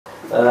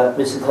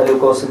വിശുദ്ധ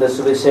ലൂക്കോസിന്റെ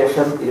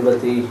സുവിശേഷം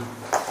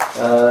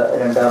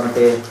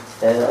 22-ാമത്തെ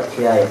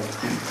അധ്യായം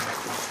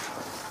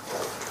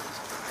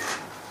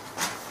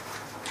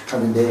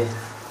അതിൻ്റെ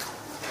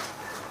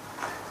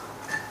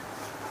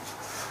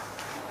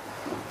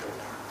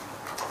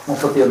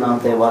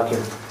 31-ാമത്തെ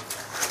വാക്യം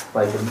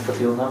വായിക്കും.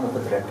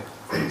 31-32.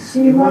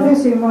 ശിമോനെ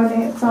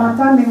ശിമോനെ,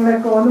 സാത്താൻ നിങ്ങളെ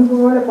കോതമ്പ്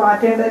പോലെ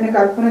പാറ്റേണ്ടതിന്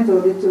കൽപ്പന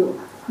ചോദിച്ചു.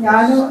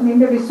 ഞാനോ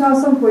നിന്റെ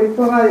വിശ്വാസം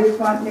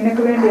പൊയ്പോകാതിരിക്കാൻ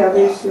നിനക്ക് വേണ്ടി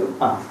അപേക്ഷിച്ചു.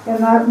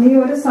 എന്നാൽ നീ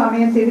ഒരു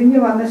സമയം തിരിഞ്ഞു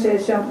വന്ന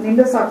ശേഷം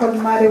നിന്റെ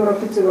സഹോദരന്മാരെ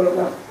ഉറപ്പിച്ചു കൊള്ളുക.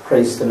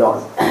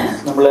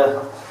 നമ്മള്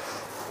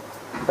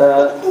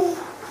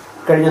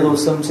കഴിഞ്ഞ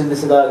ദിവസം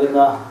ചിന്തിച്ചതാകുന്ന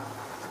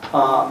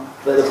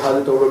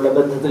വേദഭാഗത്തോടുള്ള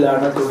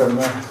ബന്ധത്തിലാണ്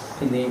തുടർന്ന്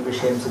ഇന്ന് ഈ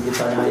വിഷയം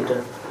ചിന്തിക്കാനായിട്ട്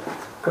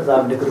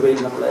കർത്താവിന്റെ കൃപയിൽ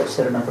നമ്മൾ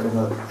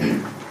ശരണപ്പെടുന്നത്.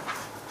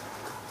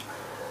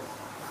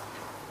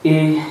 ഈ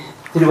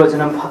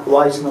തിരുവചനം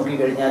വായിച്ചു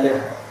നോക്കിക്കഴിഞ്ഞാൽ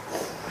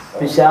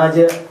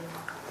പിശാച്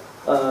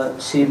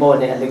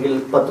ശീമോനെ അല്ലെങ്കിൽ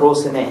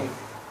പത്രോസിനെ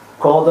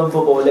കോതമ്പ്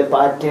പോലെ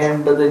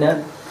പാറ്റേണ്ടതിന്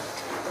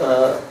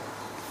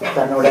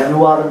തന്നോട്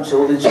അനുവാദം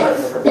ചോദിച്ചു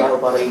എന്ന് കർത്താവ്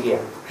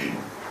പറയുകയാണ്.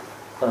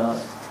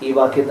 ഈ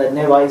വാക്യം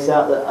തന്നെ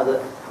വായിച്ചാൽ അത്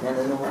ഞാൻ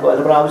ഇതിനു മുമ്പ് പല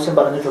പ്രാവശ്യം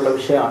പറഞ്ഞിട്ടുള്ള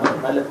വിഷയമാണ്.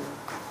 എന്നാലും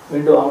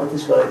വീണ്ടും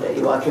ആവർത്തിച്ച് പറയട്ടെ.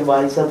 ഈ വാക്യം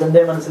വായിച്ചാൽ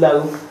തന്നെ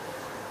മനസ്സിലാകും,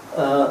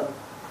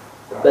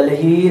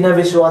 ബലഹീന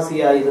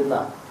വിശ്വാസിയായിരുന്ന,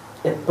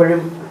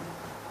 എപ്പോഴും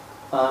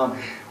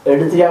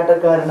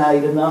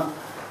എടുത്തുചാട്ടക്കാരനായിരുന്ന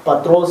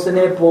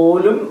പത്രോസിനെ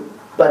പോലും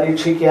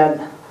പരീക്ഷിക്കാൻ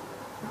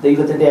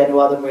ദൈവത്തിന്റെ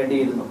അനുവാദം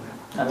വേണ്ടിയിരുന്നു.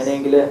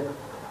 അങ്ങനെയെങ്കിൽ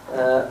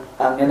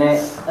അങ്ങനെ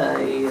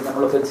ഈ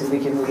നമ്മളിപ്പോൾ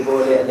ചിന്തിക്കുന്നത്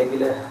പോലെ,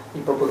 അല്ലെങ്കിൽ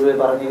ഇപ്പൊ പൊതുവെ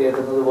പറഞ്ഞു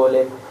കേൾക്കുന്നത്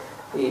പോലെ,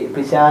 ഈ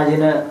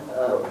പിശാചിന്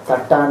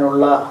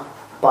തട്ടാനുള്ള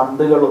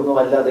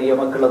പന്തുകളൊന്നുമല്ല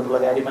ദൈവമക്കൾ എന്നുള്ള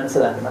കാര്യം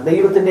മനസ്സിലാക്കണം.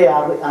 ദൈവത്തിന്റെ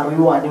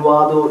അറിവോ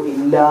അനുവാദമോ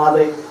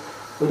ഇല്ലാതെ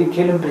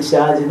ഒരിക്കലും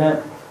പിശാചിന്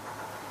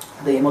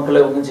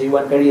ദൈവമക്കളെ ഒന്നും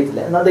ചെയ്യുവാൻ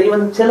കഴിയത്തില്ല. എന്നാൽ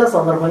ദൈവം ചില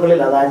സന്ദർഭങ്ങളിൽ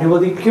അത്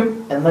അനുവദിക്കും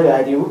എന്ന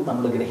കാര്യവും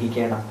നമ്മൾ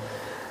ഗ്രഹിക്കണം.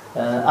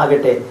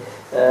 ആകട്ടെ,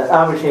 ആ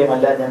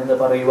വിഷയമല്ല ഞാനിന്ന്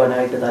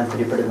പറയുവാനായിട്ട്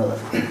താല്പര്യപ്പെടുന്നത്.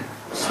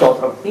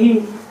 സ്തോത്രം. ഈ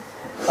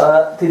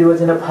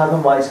തിരുവചന ഭാഗം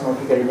വായിച്ചു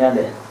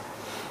നോക്കിക്കഴിഞ്ഞാല്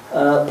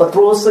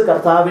പത്രോസ്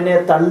കർത്താവിനെ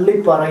തള്ളി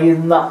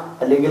പറയുന്ന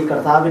അല്ലെങ്കിൽ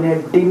കർത്താവിനെ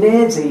ഡിനേ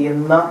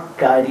ചെയ്യുന്ന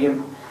കാര്യം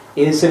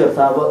യേശു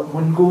കർത്താവ്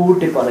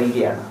മുൻകൂട്ടി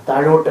പറയുകയാണ്.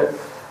 താഴോട്ട്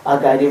ആ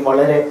കാര്യം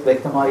വളരെ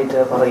വ്യക്തമായിട്ട്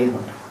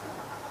പറയുന്നുണ്ട്.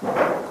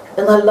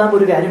 എന്നെല്ലാം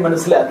ഒരു കാര്യം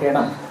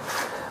മനസ്സിലാക്കണം.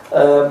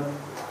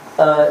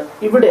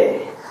 ഇവിടെ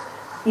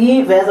ഈ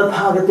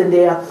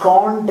വേദഭാഗത്തിന്റെ ആ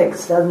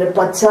കോണ്ടെക്സ്റ്റ്, അതിന്റെ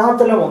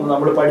പശ്ചാത്തലം ഒന്ന്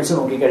നമ്മൾ പഠിച്ചു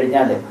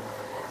നോക്കിക്കഴിഞ്ഞാൽ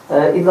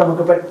ഇത്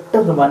നമുക്ക്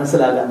പെട്ടെന്ന്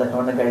മനസ്സിലാകാൻ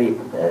തക്കവണ്ണം കഴിയും.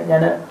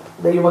 ഞാൻ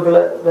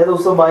ദൈവമക്കള്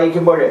വേദപുസ്തകം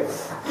വായിക്കുമ്പോൾ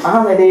ആ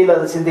നിലയിൽ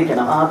അത്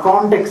ചിന്തിക്കണം. ആ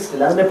കോണ്ടെക്സ്റ്റിൽ,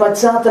 അതിന്റെ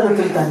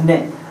പശ്ചാത്തലത്തിൽ തന്നെ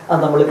അത്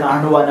നമ്മൾ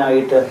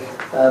കാണുവാനായിട്ട്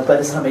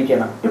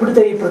പരിശ്രമിക്കണം.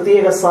 ഇവിടുത്തെ ഈ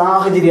പ്രത്യേക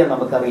സാഹചര്യം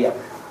നമുക്കറിയാം.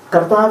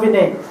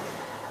 കർത്താവിനെ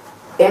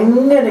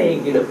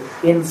എങ്ങനെയെങ്കിലും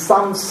in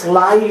some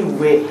sly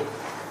way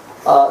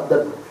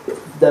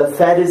the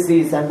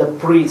Pharisees and the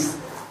priests,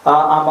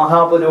 ആ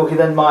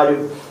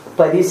മഹാപുരോഹിതന്മാരും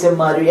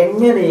പരീശന്മാരും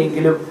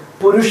എങ്ങനെയെങ്കിലും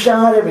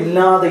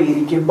പുരുഷാരമില്ലാതെ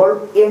ഇരിക്കുമ്പോൾ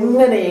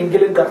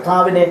എങ്ങനെയെങ്കിലും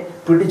കർത്താവിനെ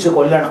പിടിച്ചു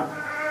കൊല്ലണം,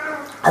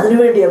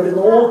 അതിനുവേണ്ടി അവർ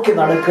നോക്കി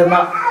നടക്കുന്ന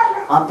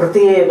ആ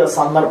പ്രത്യേക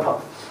സന്ദർഭം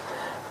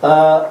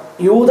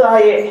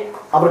യൂദായെ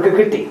അവർക്ക്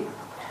കിട്ടി.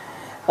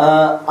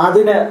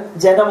 അതിന്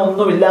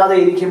ജനമൊന്നുമില്ലാതെ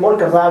ഇരിക്കുമ്പോൾ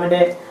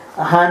കർത്താവിനെ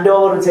ഹാൻഡ്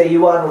ഓവർ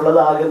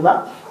ചെയ്യുവാനുള്ളതാകുന്ന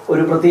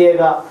ഒരു പ്രത്യേക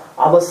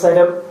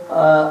അവസരം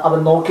അവൻ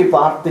നോക്കി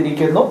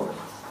പാർത്തിരിക്കുന്നു.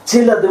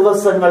 ചില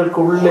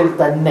ദിവസങ്ങൾക്കുള്ളിൽ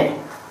തന്നെ,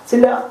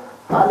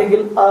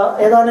 അല്ലെങ്കിൽ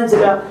ഏതാനും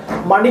ചില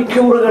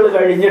മണിക്കൂറുകൾ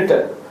കഴിഞ്ഞിട്ട്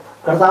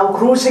കർത്താവ്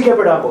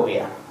ക്രൂശിക്കപ്പെടാൻ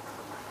പോവുകയാണ്.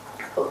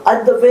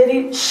 At the very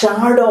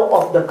shadow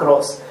of the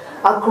cross,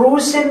 ആ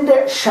ക്രൂശിന്റെ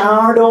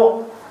ഷാഡോ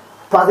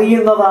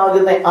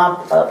പതിയുന്നതാകുന്ന ആ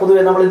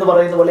പൊതുവെ നമ്മൾ ഇന്ന്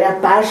പറയുന്ന പോലെ ആ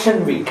പാഷൻ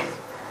വീക്ക്,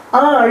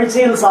 ആ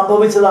ആഴ്ചയിൽ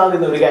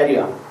സംഭവിച്ചതാകുന്ന ഒരു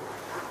കാര്യമാണ്.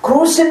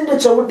 ക്രൂശിന്റെ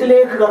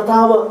ചുവട്ടിലേക്ക്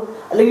കർത്താവ്,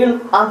 അല്ലെങ്കിൽ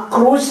ആ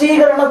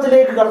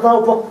ക്രൂശീകരണത്തിലേക്ക് കർത്താവ്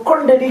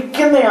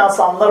പൊക്കൊണ്ടിരിക്കുന്ന ആ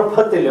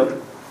സന്ദർഭത്തിലും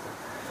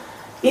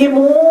ഈ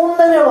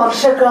 3.5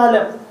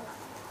 വർഷക്കാലം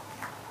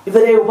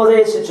ഇവരെ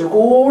ഉപദേശിച്ചു,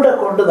 കൂടെ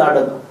കൊണ്ട്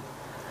നടന്നു.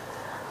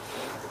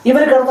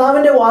 ഇവർ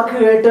കർത്താവിന്റെ വാക്ക്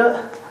കേട്ട്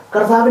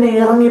കർത്താവിനെ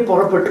ഇറങ്ങി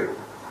പുറപ്പെട്ടു.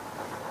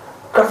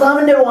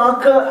 കർത്താവിന്റെ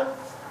വാക്ക്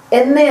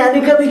എന്നെ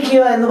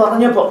അനുഗമിക്കുക എന്ന്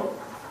പറഞ്ഞപ്പോ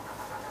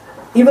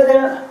ഇവര്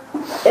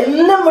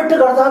എല്ലാം വിട്ട്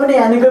കർത്താവിനെ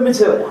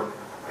അനുഗമിച്ചവരാ.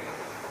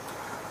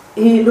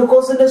 ഈ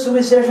ലൂക്കോസിന്റെ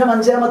സുവിശേഷം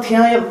 5-ാം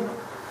അധ്യായം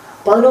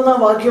 11-ാം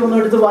വാക്യം ഒന്ന്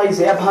എടുത്ത്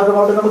വായിച്ചേ. ആ ഭാഗം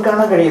അവിടെ നമുക്ക്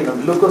കാണാൻ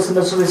കഴിയുന്നുണ്ട്.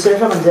 ലൂക്കോസിന്റെ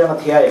സുവിശേഷം 5-ാം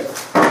അധ്യായം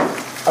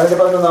അതിന്റെ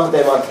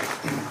 11-ാമത്തെ വാക്യം.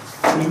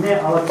 പിന്നെ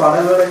അവർ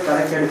പടവുകളെ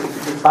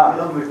കരക്കടിപ്പിച്ചിട്ട്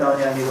വിട്ട്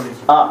അവനെ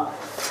അനുഗമിച്ചു.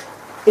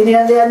 ഇനി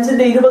അതിന്റെ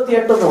 5-ന്റെ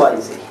 28 ഒന്ന്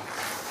വായിച്ചേ.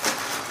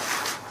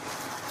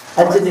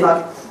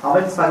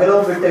 അവൻ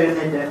സകലവും വിട്ട്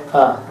എഴുന്നേറ്റ്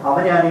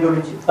അവനെ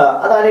അനുഗമിച്ചു.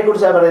 അതാരെ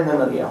കുറിച്ചാണ്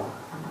പറയുന്നതെന്ന് അറിയാം?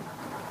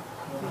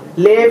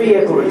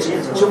 ലേവിയെ കുറിച്ച്,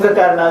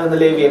 ചുങ്കക്കാരനാകുന്ന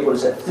ലേവിയെ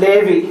കുറിച്ച്.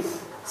 ലേവി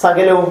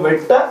സകലവും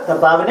വിട്ട്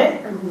കർത്താവിനെ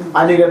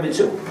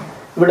അനുഗമിച്ചു.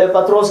 ഇവിടെ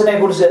പത്രോസിനെ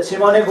കുറിച്ച്,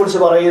 ശിമോനെ കുറിച്ച്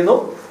പറയുന്നു,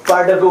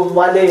 പടകും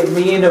വലയും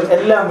മീനും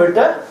എല്ലാം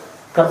വിട്ട്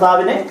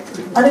കർത്താവിനെ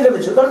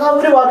അനുഗമിച്ചു. കർത്താവ്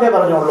ഒരു വാക്കേ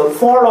പറഞ്ഞോളൂ,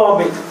 ഫോളോ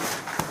മീ.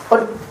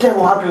 ഒറ്റ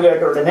വാക്ക്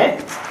കേട്ട ഉടനെ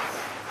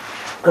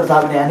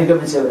കർത്താവിനെ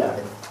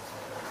അനുഗമിച്ചവരാണ്.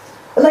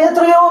 എന്നാൽ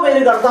എത്രയോ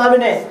പേര്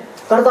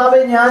കർത്താവെ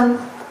ഞാൻ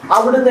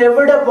അവിടുന്ന്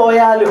എവിടെ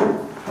പോയാലും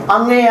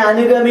അങ്ങയെ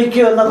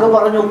അനുഗമിക്കൂ എന്നൊക്കെ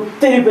പറഞ്ഞ്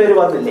ഒത്തിരി പേര്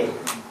വന്നില്ലേ?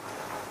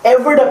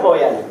 എവിടെ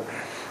പോയാലും.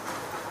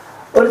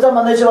 ഒരുത്തൻ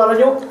വന്നിച്ച്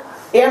പറഞ്ഞു,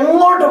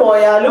 എങ്ങോട്ട്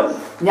പോയാലും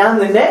ഞാൻ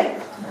നിന്നെ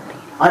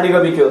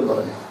അനുഗമിക്കൂ എന്ന്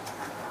പറഞ്ഞു.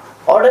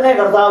 ഉടനെ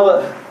കർത്താവ്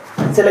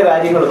ചില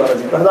കാര്യങ്ങൾ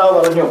പറഞ്ഞു. കർത്താവ്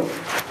പറഞ്ഞു,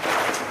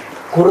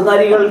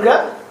 കുറുനരികൾക്ക്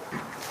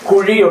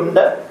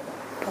കുഴിയുണ്ട്,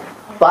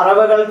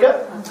 പറവകൾക്ക്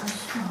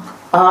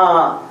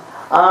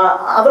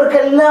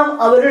അവർക്കെല്ലാം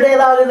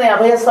അവരുടേതാകുന്ന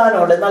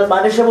അഭയസ്ഥാനമുണ്ട്, എന്നാൽ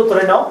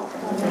മനുഷ്യപുത്രനോ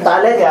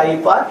തല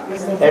ചായിപ്പാൻ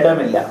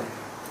ഇടമില്ല.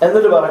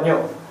 എന്നിട്ട് പറഞ്ഞു,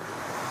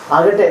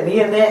 ആകട്ടെ നീ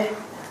എന്നെ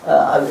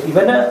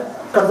ഇവന്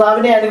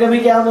കർത്താവിനെ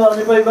അനുഗമിക്കാമെന്ന്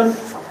പറഞ്ഞപ്പോ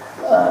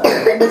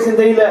എന്റെ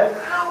ചിന്തയില്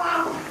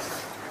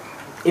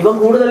ഇവൻ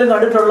കൂടുതലും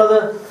കണ്ടിട്ടുള്ളത്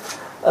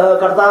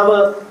കർത്താവ്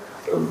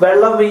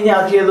വെള്ളം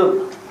വീഞ്ഞാക്കിയതും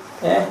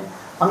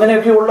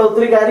അങ്ങനെയൊക്കെയുള്ള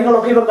ഒത്തിരി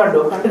കാര്യങ്ങളൊക്കെ ഇവൻ കണ്ടു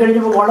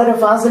കഴിഞ്ഞപ്പോൾ വളരെ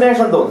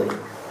ഫാസിനേഷൻ തോന്നി.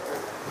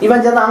 ഇവൻ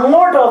ചെന്ന്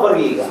അങ്ങോട്ട് ഓഫർ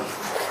ചെയ്യുക.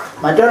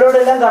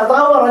 മറ്റവരോടെല്ലാം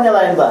കർത്താവ്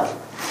പറഞ്ഞതാ എന്താ?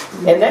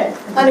 എന്നെ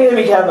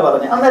അനുഗമിക്കാമെന്ന്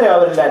പറഞ്ഞു. അന്നേരം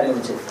അവരെല്ലാം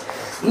അനുഗമിച്ചു.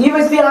 ഈ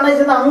വ്യക്തിയാണ്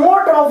ചെന്ന്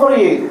അങ്ങോട്ട് ഓഫർ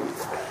ചെയ്തു.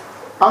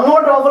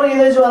 അങ്ങോട്ട് ഓഫർ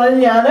ചെയ്ത് വെച്ച് പറഞ്ഞു,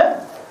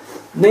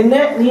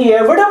 നീ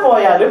എവിടെ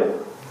പോയാലും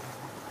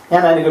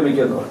ഞാൻ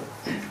അനുഗമിക്കുമെന്ന് പറഞ്ഞു.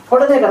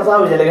 ഉടനെ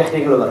കർത്താവ് ചില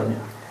കാര്യങ്ങൾ പറഞ്ഞു.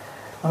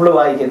 അവിടെ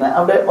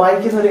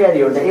വായിക്കുന്ന ഒരു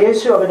കാര്യമുണ്ട്.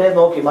 യേശു അവനെ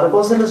നോക്കി,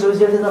 മർക്കോസിന്റെ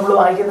സുവിശേഷത്തിൽ നമ്മൾ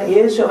വായിക്കുന്ന,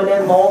 യേശു അവനെ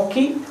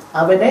നോക്കി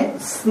അവനെ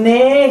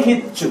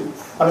സ്നേഹിച്ചു.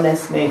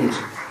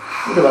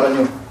 ഇത്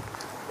പറഞ്ഞു,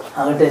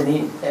 ആകട്ടെ നീ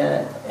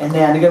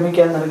എന്നെ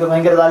അനുഗമിക്കാൻ നിനക്ക്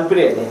ഭയങ്കര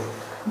താല്പര്യമല്ലേ?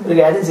 ഒരു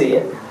കാര്യം ചെയ്യ,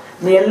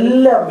 നീ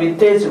എല്ലാം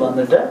വിറ്റേച്ച്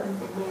വന്നിട്ട്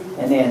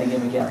എന്നെ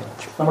അനുഗമിക്കാൻ.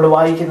 നമ്മൾ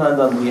വായിക്കുന്നത്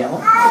എന്താണെന്ന് അറിയാമോ?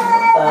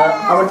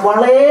 അവൻ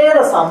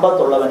വളരെ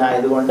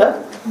സമ്പത്തുള്ളവനായതുകൊണ്ട്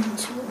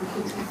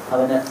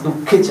അവന്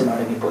ദുഃഖിച്ച്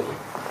മടങ്ങിപ്പോയി.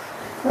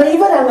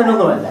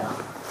 ഇവരങ്ങനൊന്നുമല്ല.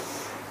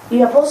 ഈ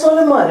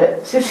അപ്പോസ്തലന്മാര്,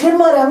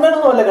 ശിഷ്യന്മാര്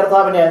അങ്ങനൊന്നുമല്ല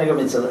കർത്താവിനെ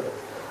അനുഗമിച്ചത്.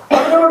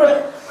 അവരോട്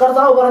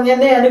കർത്താവ് പറഞ്ഞു,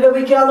 എന്നെ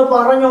അനുഗമിക്കാന്ന്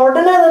പറഞ്ഞ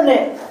ഉടനെ തന്നെ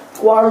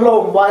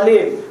വള്ളവും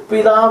വലയും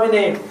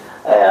പിതാവിനെയും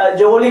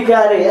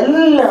ജോലിക്കാരെ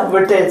എല്ലാം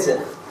വിട്ടേച്ച്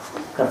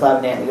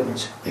കർത്താവിനെ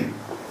അനുഗമിച്ചു.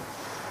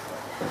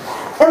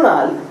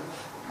 എന്നാൽ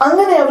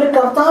അങ്ങനെ അവർ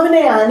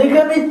കർത്താവിനെ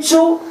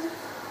അനുഗമിച്ചു.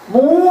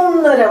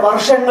 3.5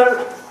 വർഷങ്ങൾ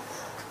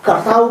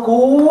കർത്താവ്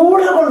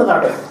കൂടെ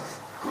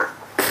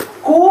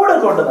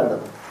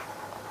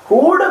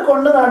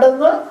കൊണ്ട്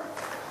നടന്ന്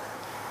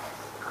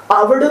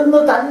അവിടുന്ന്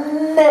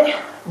തന്നെ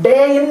day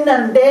in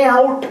and day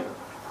out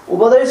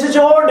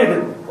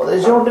ഉപദേശിച്ചുകൊണ്ടിരുന്നു.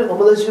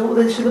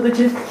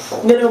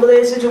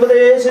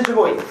 ഉപദേശിച്ചു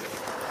പോയി.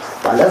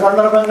 പല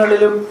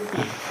സന്ദർഭങ്ങളിലും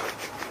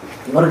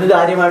ഇവർക്ക്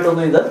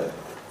കാര്യമായിട്ടൊന്നും ഇത്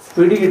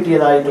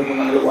പിടികിട്ടിയതായിട്ടൊന്നും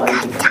നമ്മൾ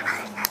വായിക്കില്ല.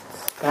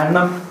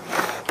 കാരണം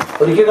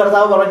ഒരിക്കൽ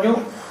കർത്താവ് പറഞ്ഞു,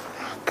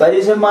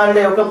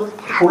 പരീശന്മാരുടെ ഒക്കെ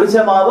പുളിച്ച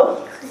മാവ്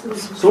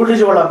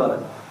സൂക്ഷിച്ചു കൊള്ളാൻ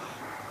പറഞ്ഞു.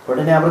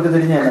 ഉടനെ അവർക്ക്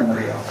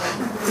തിരിഞ്ഞെന്നറിയാം,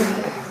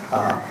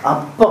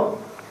 അപ്പം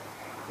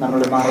നമ്മൾ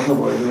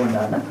മറന്നുപോയത്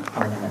കൊണ്ടാണ്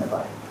അവനങ്ങനെ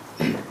പറയുന്നത്.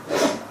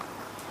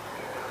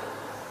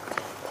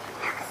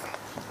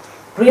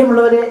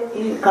 പ്രിയമുള്ളവരെ,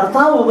 ഈ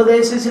കർത്താവ്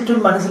ഉപദേശിച്ചിട്ടും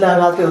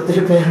മനസ്സിലാകാത്ത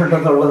ഒത്തിരി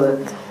പേരുണ്ടെന്നുള്ളത്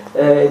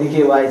എനിക്ക്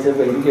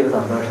വായിച്ചപ്പോൾ എനിക്കൊരു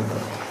സന്തോഷം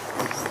തോന്നി.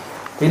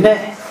 പിന്നെ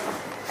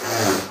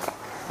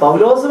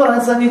പൗലോസ്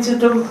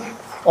പ്രസംഗിച്ചിട്ടും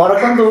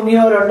ഉറക്കം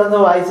തൂങ്ങിയവരുണ്ടെന്ന്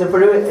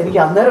വായിച്ചപ്പോഴും എനിക്ക്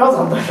അന്നേരം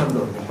സന്തോഷം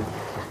തോന്നി.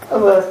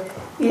 അപ്പൊ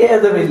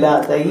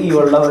ഏതുമില്ലാത്ത ഈ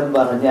ഉള്ളവൻ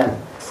പറഞ്ഞാൽ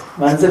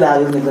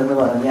മനസ്സിലാകുന്നില്ലെന്ന്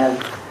പറഞ്ഞാൽ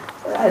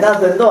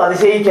അതിനകത്ത് എന്തോ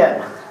അതിശയിക്കാൻ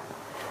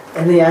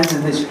എന്ന് ഞാൻ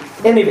ചിന്തിച്ചു.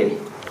 എനിവേ,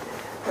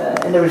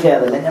 എന്റെ വിഷയം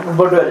അതല്ല, ഞാൻ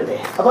മുമ്പോട്ട് വരട്ടെ.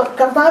 അപ്പൊ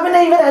കർത്താവിനെ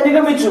ഇവർ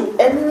അനുഗമിച്ചു.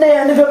 എന്നെ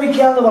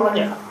അനുഗമിക്കാന്ന്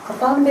പറഞ്ഞ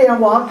കർത്താവിന്റെ ആ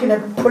വാക്കിന്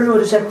എപ്പോഴും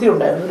ഒരു ശക്തി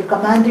ഉണ്ടായിരുന്നു, ഒരു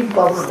കമാൻഡിങ്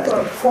പവർ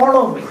ഉണ്ടായിരുന്നു.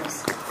 ഫോളോ മീ,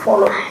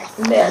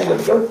 എന്നെ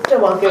അനുഗമിക്കുക. ഒറ്റ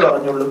വാക്കേ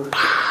പറഞ്ഞുള്ളൂ,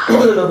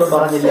 കൂടുതലൊന്നും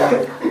പറഞ്ഞില്ല.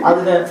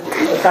 അതിന്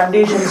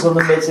കണ്ടീഷൻസ്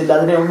ഒന്നും വെച്ചില്ല,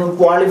 അതിനെ ഒന്നും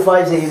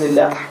ക്വാളിഫൈ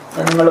ചെയ്യുന്നില്ല.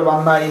 നിങ്ങൾ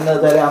വന്നാൽ ഇന്ന്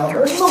തരാമെന്ന്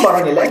ഒന്നും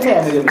പറഞ്ഞില്ല. എന്നെ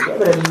അനുഗമിക്കുക.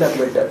 അവരെല്ലാം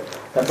വിട്ട്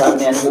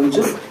കർത്താവിനെ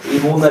അനുഗമിച്ചു. ഈ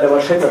 3.5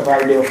 വർഷം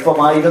കർത്താവിന്റെ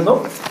ഒപ്പമായിരുന്നു.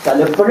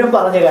 പലപ്പോഴും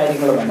പറഞ്ഞ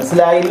കാര്യങ്ങൾ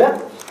മനസ്സിലായില്ല.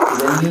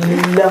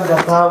 ഇതെല്ലാം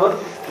കർത്താവ്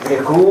ഇവിടെ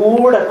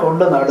കൂടെ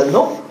കൊണ്ട്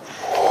നടന്നു.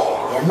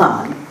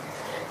 എന്നാൽ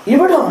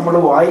ഇവിടെ നമ്മൾ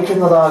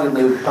വായിക്കുന്നതാകുന്ന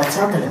ഒരു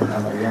പശ്ചാത്തലം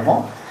എന്താണെന്നറിയാമോ?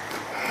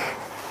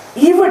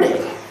 ഇവിടെ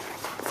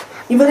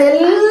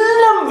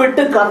ഇവരെല്ലാം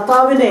വിട്ട്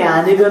കർത്താവിനെ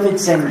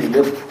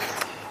അനുഗമിച്ചെങ്കിലും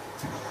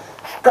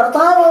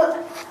കർത്താവ്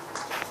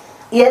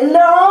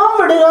എല്ലാം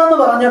വിടുക എന്ന്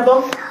പറഞ്ഞപ്പം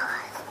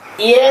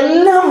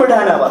എല്ലാം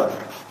വിടാനാ പറഞ്ഞു.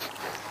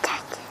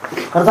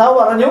 കർത്താവ്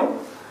പറഞ്ഞു,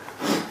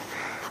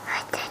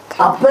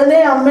 അപ്പനെ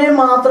അമ്മയും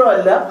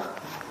മാത്രമല്ല,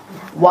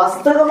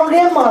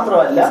 വസ്തുവകയും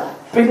മാത്രമല്ല,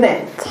 പിന്നെ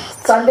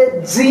തന്റെ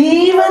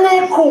ജീവനെ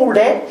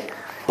കൂടെ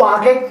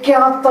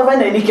പകയ്ക്കാത്തവൻ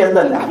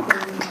എനിക്കെന്തല്ല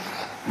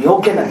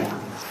യോഗ്യനല്ല.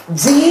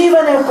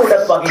 ജീവനെ കൂടെ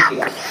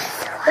പകയ്ക്കുക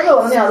എന്ന്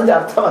പറഞ്ഞാൽ അതിന്റെ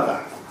അർത്ഥം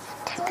എന്താണ്?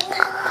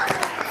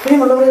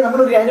 പ്രിയമുള്ളവരെ,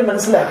 നമ്മളൊരു കാര്യം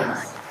മനസ്സിലാക്കണം.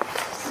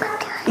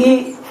 ഈ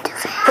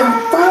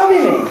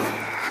കർത്താവിനെ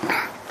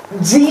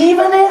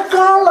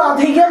ജീവനേക്കാൾ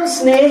അധികം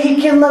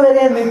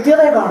സ്നേഹിക്കുന്നവരെ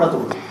നിത്യത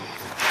കാണത്തുള്ളൂ.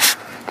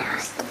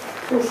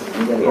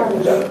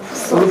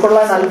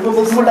 ഉൾക്കൊള്ളാൻ അല്പം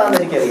ബുദ്ധിമുട്ടാണെന്ന്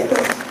എനിക്കറിയാം.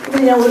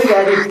 ഇനി ഞാൻ ഒരു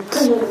കാര്യം,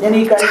 ഞാൻ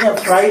ഈ കഴിഞ്ഞ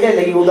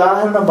ഫ്രൈഡേയിലെ ഈ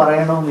ഉദാഹരണം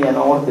പറയണമെന്ന് ഞാൻ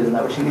ഓർത്തിരുന്ന,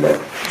 പക്ഷേ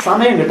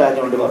സമയം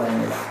കിട്ടാഞ്ഞുകൊണ്ട്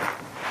പറയുന്നില്ല.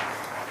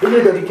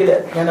 പിന്നീട് ഒരിക്കല്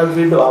ഞാനത്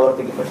വീണ്ടും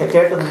ആവർത്തിക്കും. പക്ഷെ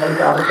കേട്ട്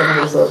നിങ്ങൾക്ക് ആവർത്തന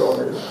ദിവസം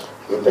തോന്നരുത്.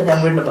 ഇപ്പം ഞാൻ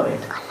വീണ്ടും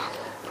പറയട്ടെ.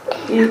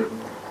 ഈ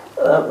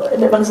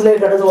എൻ്റെ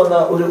മനസ്സിലേക്ക് കടന്നു വന്ന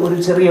ഒരു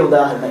ചെറിയ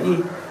ഉദാഹരണം, ഈ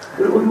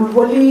ഒരു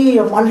വലിയ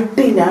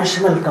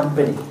മൾട്ടിനാഷണൽ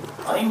കമ്പനി,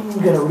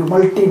 ഭയങ്കര ഒരു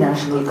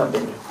മൾട്ടിനാഷണൽ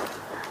കമ്പനി,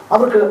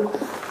 അവർക്ക്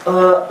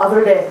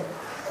അവരുടെ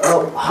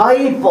ഹൈ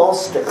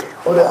പോസ്റ്റ്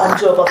ഒരു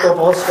 5-10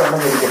 പോസ്റ്റ്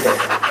ഉണ്ടെന്നിരിക്കട്ടെ,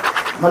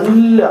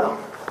 നല്ല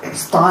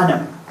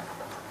സ്ഥാനം,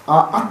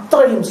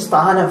 അത്രയും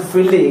സ്ഥാനം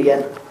ഫില്ല്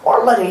ചെയ്യാൻ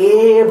വളരെ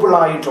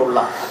ഏബിളായിട്ടുള്ള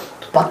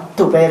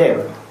 10 പേരെ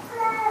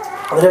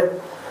അവര്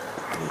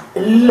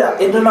എല്ലാ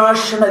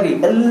ഇന്റർനാഷണലി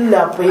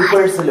എല്ലാ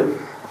പേപ്പേഴ്സിലും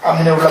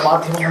അങ്ങനെയുള്ള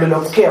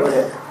മാധ്യമങ്ങളിലൊക്കെ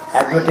അവര്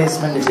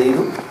അഡ്വർടൈസ്മെന്റ്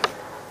ചെയ്തു.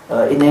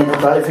 ഇന്ന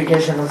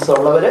ക്വാളിഫിക്കേഷൻസ്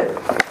ഉള്ളവര്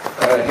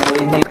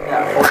ഇന്ന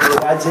ഓരോ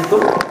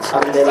രാജ്യത്തും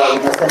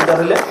അവരുടേതാകുന്ന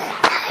സെന്ററിൽ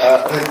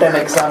റിട്ടേൺ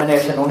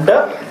എക്സാമിനേഷൻ ഉണ്ട്.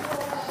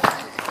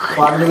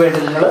 അപ്പൊ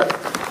അതിനുവേണ്ടി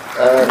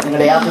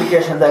നിങ്ങളുടെ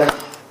ആപ്ലിക്കേഷൻ തരണം.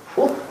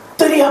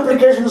 ഒത്തിരി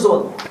ആപ്ലിക്കേഷൻസ്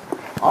വന്നു,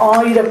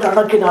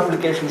 1000കണക്കിന്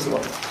ആപ്ലിക്കേഷൻസ്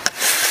വന്നു.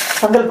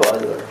 സങ്കല്പം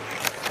അതുപോലെ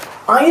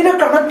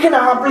 1000കണക്കിന്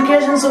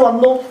ആപ്ലിക്കേഷൻസ്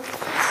വന്നു.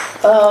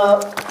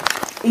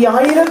 ഈ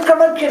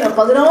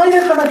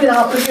 10,000-കണക്കിന്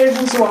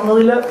ആപ്ലിക്കേഷൻസ്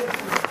വന്നതിൽ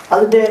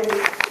അതിന്റെ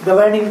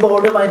ഗവേണിംഗ്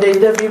ബോർഡും അതിന്റെ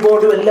ഇന്റർവ്യൂ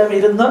ബോർഡും എല്ലാം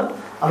ഇരുന്ന്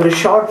അവർ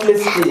ഷോർട്ട്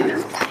ലിസ്റ്റ്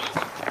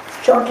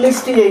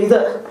ചെയ്ത്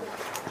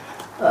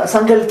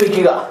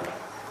സങ്കല്പിക്കുക,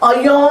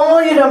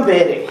 5000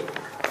 പേരെ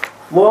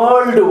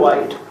വേൾഡ്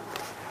വൈഡ്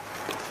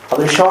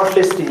അവർ ഷോർട്ട്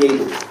ലിസ്റ്റ്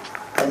ചെയ്തു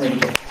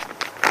എന്നിരിക്കും.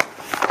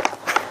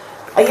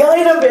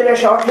 5000 പേരെ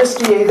ഷോർട്ട്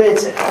ലിസ്റ്റ്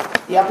ചെയ്തേച്ച്,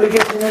 ഈ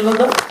ആപ്ലിക്കേഷനിൽ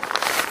നിന്ന്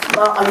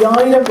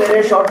 5000 പേരെ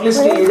ഷോർട്ട്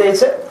ലിസ്റ്റ്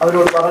ചെയ്തേച്ച്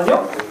അവരോട് പറഞ്ഞു,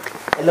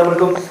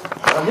 എല്ലാവർക്കും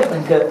പറഞ്ഞു,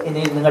 നിങ്ങൾക്ക്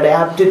ഇനി നിങ്ങളുടെ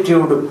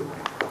ആപ്റ്റിറ്റ്യൂഡും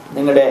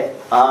നിങ്ങളുടെ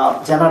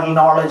ജനറൽ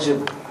നോളജും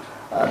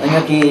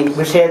നിങ്ങൾക്ക് ഈ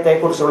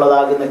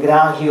വിഷയത്തെക്കുറിച്ചുള്ളതാകുന്ന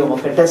ഗ്രാഹ്യവും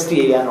ഒക്കെ ടെസ്റ്റ്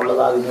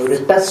ചെയ്യാനുള്ളതാകുന്ന ഒരു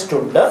ടെസ്റ്റ്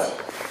ഉണ്ട്.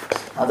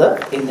 അത്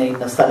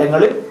ഇന്ന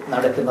സ്ഥലങ്ങളിൽ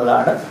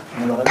നടക്കുന്നതാണ്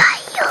എന്ന് പറഞ്ഞു.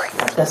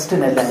 ആ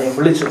ടെസ്റ്റിന് എല്ലാവരെയും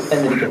വിളിച്ചു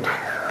എന്നിരിക്കട്ടെ.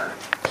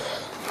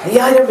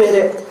 5000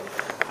 പേര്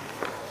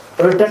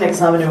റിട്ടേൺ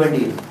എക്സാമിന്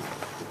വേണ്ടി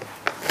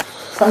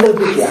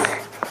സങ്കല്പിക്കുക.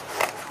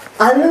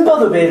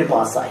 50 പേര്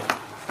പാസ്സായി.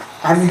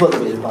 50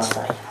 പേര്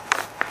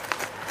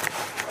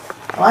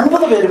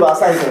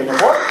പാസ്സായി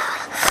കഴിഞ്ഞപ്പോൾ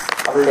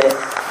അവരുടെ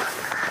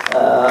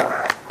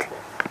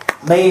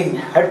മെയിൻ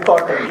ഹെഡ്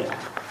ക്വാർട്ടറിൽ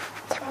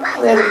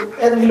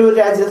ഏതെങ്കിലും ഒരു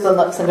രാജ്യത്ത്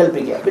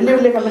സങ്കല്പിക്കുക.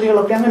 വലിയ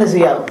കമ്പനികളൊക്കെ അങ്ങനെ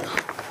ചെയ്യാറുണ്ട്.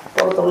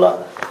 പുറത്തുള്ള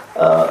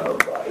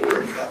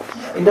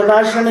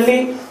ഇന്റർനാഷണലി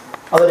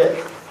അവര്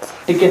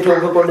ടിക്കറ്റും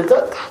ഒക്കെ കൊടുത്ത്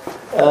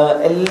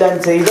എല്ലാം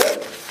ചെയ്ത്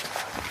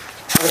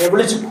അവരെ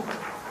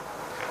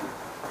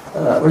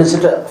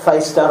വിളിച്ചിട്ട്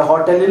 5 സ്റ്റാർ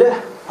ഹോട്ടലിൽ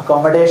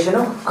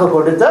അക്കോമഡേഷനും ഒക്കെ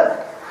കൊടുത്ത്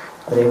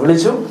അവരെ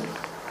വിളിച്ചു.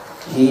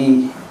 ഈ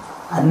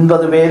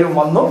 50 പേരും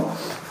വന്നു.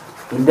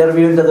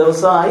 ഇന്റർവ്യൂവിന്റെ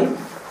ദിവസമായി.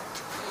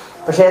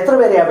 പക്ഷെ എത്ര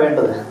പേരെയാ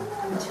വേണ്ടത്?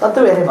 10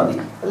 പേരെ മതി,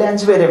 അല്ലെ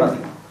 5 പേരെ മതി.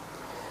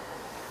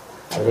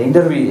 അവരെ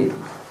ഇന്റർവ്യൂ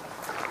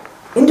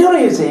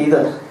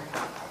ചെയ്ത്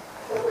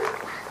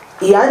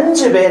ഈ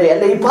 5 പേരെ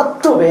അല്ലെ ഈ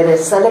 10 പേരെ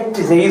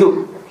സെലക്ട് ചെയ്തു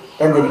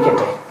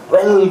എന്നിരിക്കട്ടെ.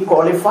 വെൽ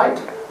ക്വാളിഫൈഡ്,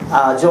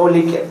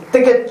 ജോലിക്ക്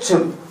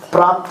തികച്ചും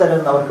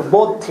പ്രാപ്തരെന്ന് അവർക്ക്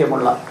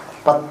ബോധ്യമുള്ള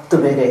 10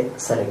 പേരെ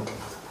സെലക്ട്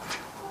ചെയ്തു.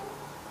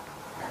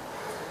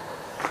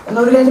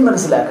 എന്നൊരു കാര്യം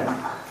മനസ്സിലാക്കണം,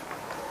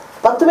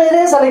 10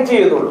 പേരെ സെലക്ട്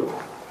ചെയ്തോളൂ.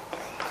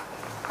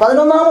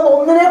 11ാമത്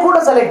ഒന്നിനെ കൂടെ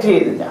സെലക്ട്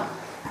ചെയ്തില്ല.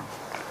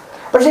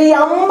 പക്ഷെ ഈ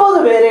 50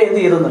 പേരെ എന്ത്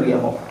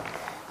ചെയ്തെന്നറിയാമോ?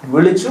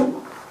 വിളിച്ചു,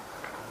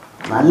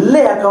 നല്ല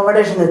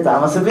അക്കോമഡേഷനിൽ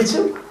താമസിപ്പിച്ചു,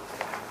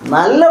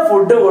 നല്ല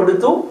ഫുഡ്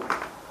കൊടുത്തു,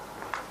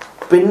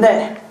 പിന്നെ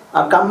ആ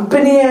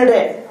കമ്പനിയുടെ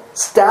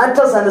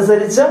സ്റ്റാറ്റസ്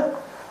അനുസരിച്ച്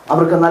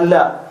അവർക്ക് നല്ല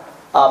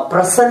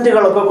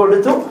പ്രസന്റുകളൊക്കെ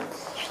കൊടുത്തു.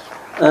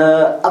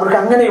 അവർക്ക്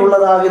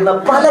അങ്ങനെയുള്ളതാകുന്ന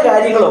പല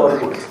കാര്യങ്ങളും അവർ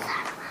കൊടുത്തു.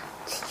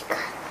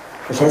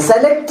 പക്ഷെ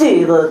സെലക്ട്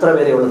ചെയ്തത് എത്ര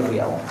പേരെ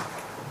ഉള്ളതെന്നറിയാമോ?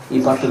 ഈ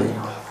 10 പേരെ.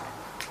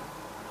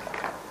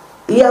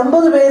 ഈ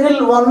 50 പേരിൽ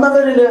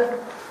വന്നവരില്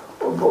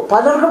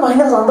പലർക്കും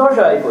ഭയങ്കര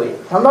സന്തോഷമായി പോയി.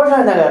 സന്തോഷം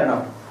എന്നാ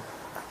കാരണം?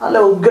 നല്ല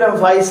ഉഗ്രം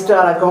 5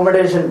 സ്റ്റാർ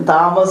അക്കോമഡേഷൻ,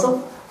 താമസം,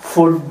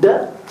 ഫുഡ്,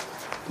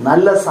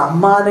 നല്ല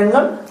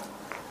സമ്മാനങ്ങൾ.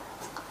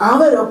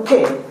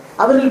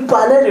 അവരിൽ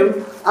പലരും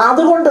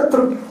അതുകൊണ്ട്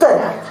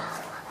തൃപ്തരായി.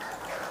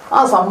 ആ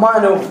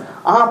സമ്മാനവും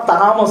ആ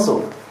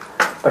താമസവും.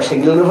 പക്ഷെ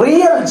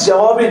റിയൽ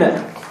ജോബിന്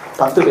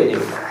 10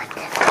 പേരുണ്ട്.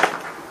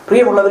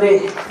 പ്രിയമുള്ളവരെ,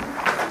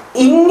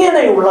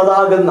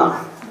 ഇങ്ങനെയുള്ളതാകുന്ന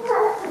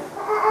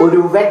ഒരു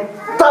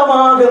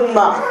വ്യക്തമാകുന്ന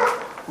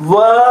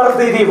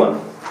വേർതിരിവ്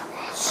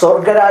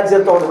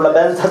സ്വർഗരാജ്യത്തോടുള്ള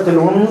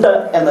ബന്ധത്തിലുണ്ട്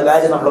എന്ന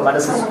കാര്യം നമ്മൾ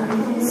മനസ്സിലാക്കണം.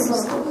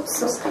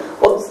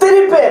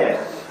 ഒത്തിരി പേര്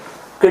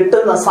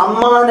കിട്ടുന്ന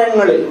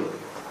സമ്മാനങ്ങളിൽ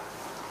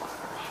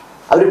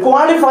അവർ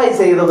ക്വാളിഫൈ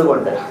ചെയ്തത്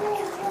കൊണ്ട്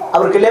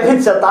അവർക്ക്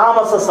ലഭിച്ച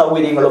താമസ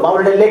സൗകര്യങ്ങളും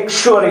അവരുടെ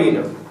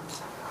ലക്ഷറിയിലും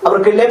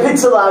അവർക്ക്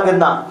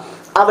ലഭിച്ചതാകുന്ന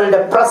അവരുടെ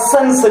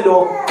പ്രസൻസിലും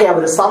ഒക്കെ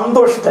അവർ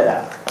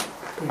സന്തുഷ്ടരാണ്.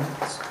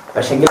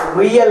 പക്ഷെ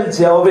റിയൽ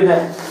ജോബിന്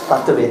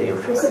 10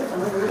 പേരെയുള്ളൂ.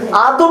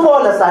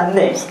 അതുപോലെ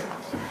തന്നെ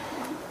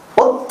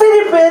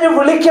ഒത്തിരി പേര്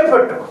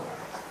വിളിക്കപ്പെട്ടു,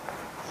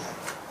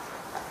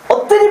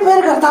 ഒത്തിരി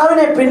പേര്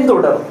കർത്താവിനെ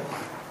പിന്തുടർന്നു,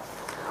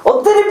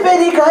 ഒത്തിരി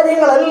പേര് ഈ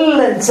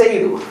കാര്യങ്ങളെല്ലാം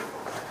ചെയ്തു.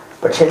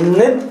 പക്ഷെ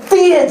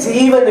നിത്യ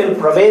ജീവനിൽ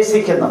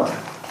പ്രവേശിക്കുന്നവർ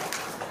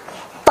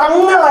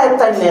തങ്ങളെ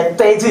തന്നെ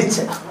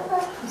ത്യജിച്ച്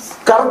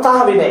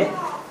കർത്താവിനെ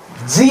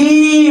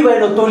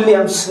ജീവനു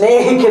തുല്യം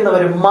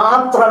സ്നേഹിക്കുന്നവർ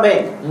മാത്രമേ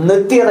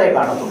നിത്യതയെ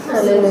കാണുന്നുള്ളൂ.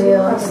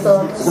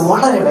 ഇത്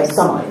വളരെ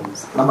വ്യക്തമായി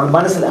നമ്മൾ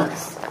മനസ്സിലാക്കി.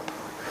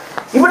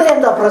 ഇവിടെ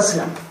എന്താ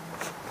പ്രശ്നം?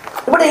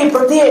 ഇവിടെ ഈ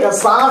പ്രത്യേക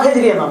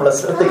സാഹചര്യം നമ്മൾ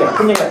ശ്രദ്ധിക്കണം.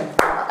 കുഞ്ഞുങ്ങളെ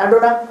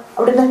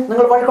അവിടെ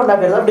നിങ്ങൾ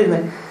വഴക്കുണ്ടാക്കരുത്. അവിടെ നിന്ന്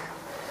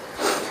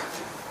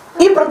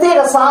ഈ പ്രത്യേക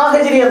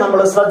സാഹചര്യം നമ്മൾ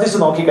ശ്രദ്ധിച്ചു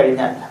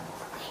നോക്കിക്കഴിഞ്ഞാൽ,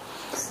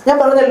 ഞാൻ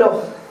പറഞ്ഞല്ലോ,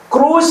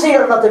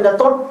 ക്രൂശീകരണത്തിന്റെ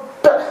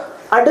തൊട്ട്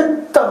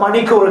അടുത്ത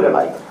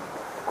മണിക്കൂറുകളായി,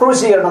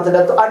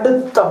 ക്രൂശീകരണത്തിന്റെ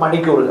അടുത്ത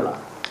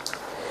മണിക്കൂറുകളാണ്.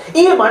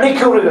 ഈ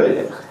മണിക്കൂറുകളിൽ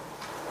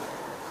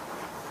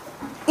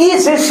ഈ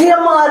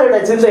ശിഷ്യന്മാരുടെ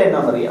ചിന്ത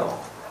എന്നാണെന്നറിയാമോ?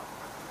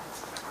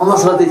 ഒന്ന്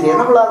ശ്രദ്ധിച്ചേ.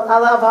 നമ്മൾ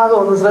അത് ആ ഭാഗം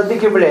ഒന്ന്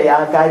ശ്രദ്ധിക്കുമ്പോഴേ ആ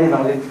കാര്യം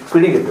നമുക്ക്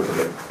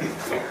പിടികിട്ടുന്നത്.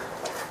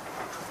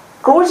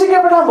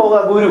 ക്രൂശിക്കപ്പെടാൻ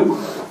പോകാം ഗുരു.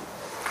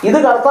 ഇത്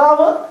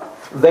കർത്താവ്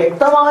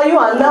വ്യക്തമായും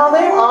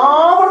അല്ലാതെ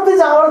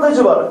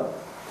ആവർത്തിച്ച് പറഞ്ഞു.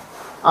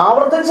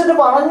 ആവർത്തിച്ചിട്ട്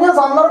പറഞ്ഞ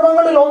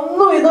സന്ദർഭങ്ങളിൽ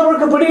ഒന്നും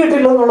ഇതവർക്ക്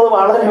പിടികിട്ടില്ല എന്നുള്ളത്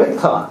വളരെ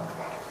വ്യക്തമാണ്.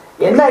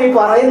 എന്നാ ഈ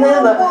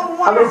പറയുന്നതെന്ന്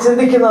അവർ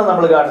ചിന്തിക്കുന്നത്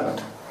നമ്മൾ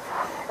കാണുന്നുണ്ട്.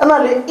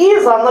 എന്നാൽ ഈ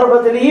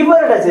സന്ദർഭത്തിൽ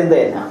ഇവരുടെ ചിന്ത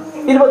എന്നാ?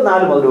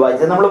 24 മുതൽ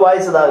വായിച്ചത്, നമ്മൾ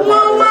വായിച്ചതാകുന്ന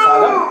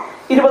ഭാഗം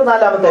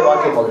 24-ാമത്തെ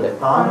വാക്യം മുതൽ.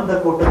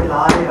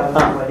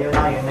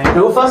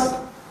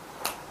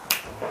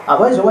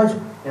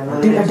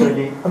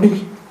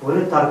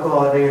 ഒരു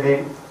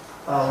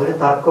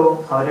തർക്കവും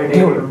അവരുടെ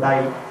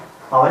ഉണ്ടായി.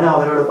 അവൻ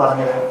അവരോട്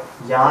പറഞ്ഞത്,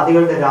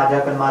 ജാതികളുടെ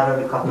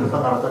രാജാക്കന്മാരോട്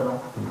കർത്തൃത്വം നടത്തുന്നു,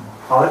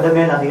 അവരുടെ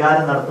മേൽ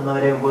അധികാരം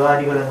നടത്തുന്നവരെ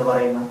ഉപകാരികൾ എന്ന്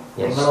പറയുന്നു.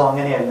 നിങ്ങളോ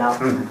അങ്ങനെയല്ല.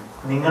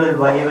 നിങ്ങളിൽ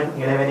വലിയവൻ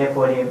ഇളവനെ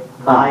പോലെയും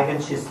നായകൻ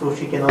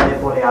ശുശ്രൂഷിക്കുന്നവരെ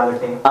പോലെ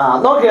ആകട്ടെ.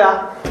 നോക്കുക,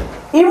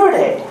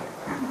 ഇവിടെ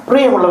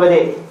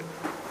പ്രിയമുള്ളവരെ,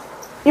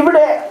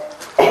 ഇവിടെ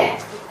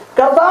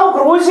കർത്താവ്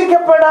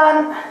ക്രൂശിക്കപ്പെടാൻ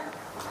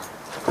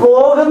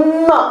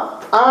പോകുന്ന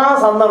ആ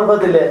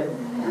സന്ദർഭത്തില്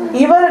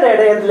ഇവരുടെ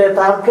ഇടയിലെ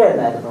തർക്കം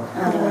എന്നായിരുന്നു.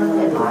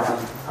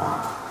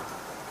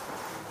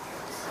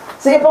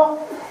 ഇപ്പൊ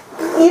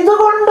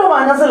ഇതുകൊണ്ട്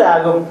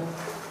മനസ്സിലാകും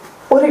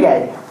ഒരു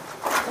കാര്യം.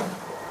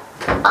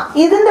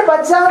 ഇതിന്റെ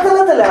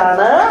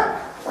പശ്ചാത്തലത്തിലാണ്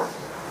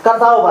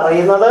കർത്താവ്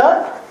പറയുന്നത്,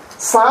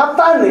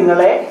 സാത്താൻ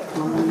നിങ്ങളെ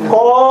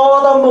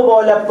കോതമ്പ്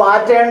പോലെ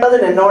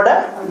പാറ്റേണ്ടതിന് എന്നോട്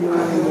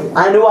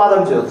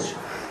അനുവാദം ചോദിച്ചു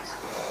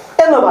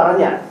എന്ന്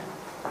പറഞ്ഞാൽ,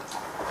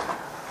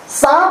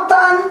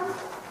 സാത്താൻ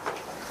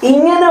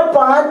ഇങ്ങനെ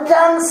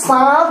പാറ്റാൻ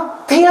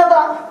സാധ്യത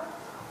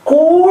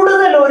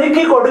കൂടുതൽ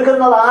ഒരുക്കി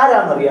കൊടുക്കുന്നത്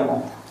ആരാന്നറിയാമോ?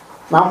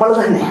 നമ്മൾ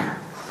തന്നെയാണ്.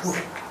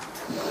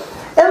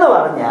 എന്ന്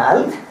പറഞ്ഞാൽ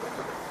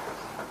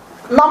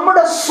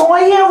നമ്മുടെ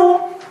സ്വയവും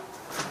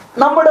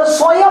നമ്മുടെ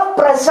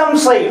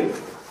സ്വയപ്രശംസയും.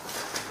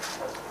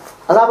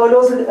 അതാ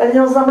പൗലോസ് കഴിഞ്ഞ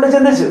ദിവസം നമ്മൾ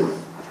ചിന്തിച്ചു,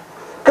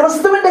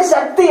 ക്രിസ്തുവിന്റെ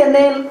ശക്തി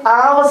എന്നെ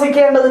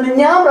ആവസിക്കേണ്ടതിന്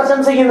ഞാൻ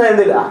പ്രശംസിക്കുന്ന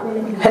എന്തില്ല?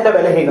 എന്റെ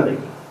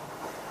ബലഹീനതയിൽ.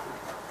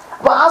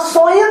 അപ്പൊ ആ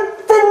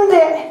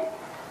സ്വയത്തിന്റെ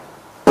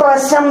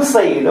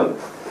പ്രശംസയിലും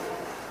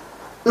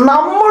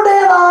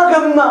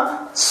നമ്മുടേതാകുന്ന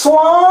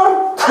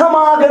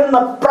സ്വാർത്ഥമാകുന്ന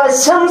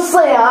പ്രശംസ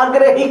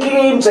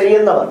ആഗ്രഹിക്കുകയും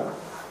ചെയ്യുന്നവർ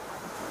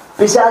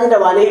പിശാചിന്റെ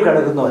വലയിൽ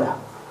കിടക്കുന്നവരാ.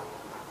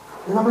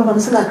 ഇത് നമ്മൾ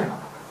മനസ്സിലാക്കണം.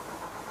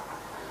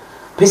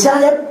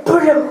 പിശാച്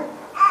എപ്പോഴും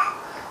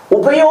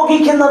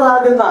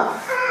ഉപയോഗിക്കുന്നതാകുന്ന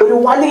ഒരു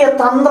വലിയ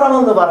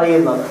തന്ത്രമെന്ന്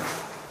പറയുന്നത്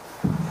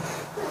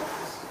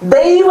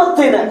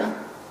ദൈവത്തിന്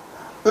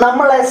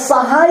നമ്മളെ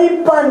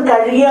സഹായിപ്പാൻ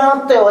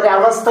കഴിയാത്ത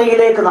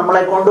ഒരവസ്ഥയിലേക്ക്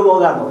നമ്മളെ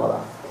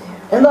കൊണ്ടുപോകാന്നുള്ളതാണ്.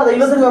 എന്താ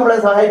ദൈവത്തിന് നമ്മളെ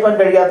സഹായിപ്പാൻ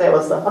കഴിയാത്ത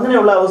അവസ്ഥ?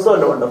 അങ്ങനെയുള്ള അവസ്ഥ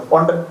വല്ലതും ഉണ്ടോ?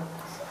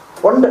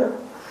 ഉണ്ട്.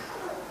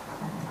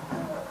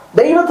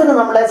 ദൈവത്തിന്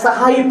നമ്മളെ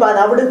സഹായിപ്പാൻ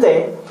അവിടുത്തെ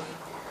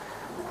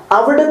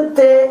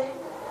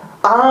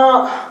ആ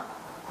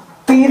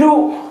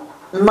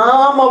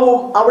തിരുനാമവും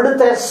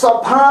അവിടുത്തെ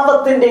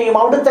സ്വഭാവത്തിന്റെയും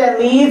അവിടുത്തെ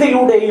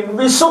നീതിയുടെയും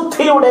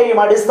വിശുദ്ധിയുടെയും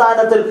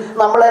അടിസ്ഥാനത്തിൽ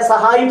നമ്മളെ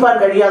സഹായിപ്പാൻ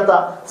കഴിയാത്ത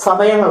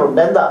സമയങ്ങളുണ്ട്.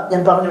 എന്താ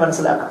ഞാൻ പറഞ്ഞു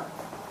മനസ്സിലാക്കാം.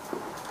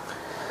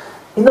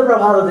 ഇന്ന്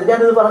പ്രഭാതത്തിൽ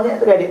ഞാനിത് പറഞ്ഞ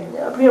കാര്യം,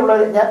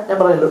 പ്രിയമുള്ളവരെ, ഞാൻ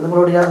പറഞ്ഞല്ലോ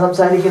നിങ്ങളോട് ഞാൻ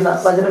സംസാരിക്കുന്ന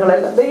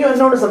വചനങ്ങളെല്ലാം ദൈവം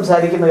എന്നോട്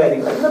സംസാരിക്കുന്ന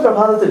കാര്യങ്ങൾ. ഇന്ന്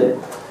പ്രഭാതത്തിൽ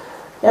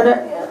ഞാൻ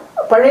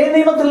പഴയ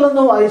നിയമത്തിൽ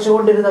നിന്ന്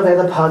വായിച്ചുകൊണ്ടിരുന്ന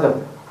വേദഭാഗം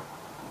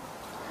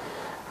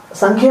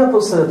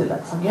സംഖ്യാപുസ്തകത്തില്ല.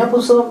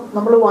 സംഖ്യാപുസ്തകം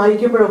നമ്മൾ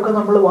വായിക്കുമ്പോഴൊക്കെ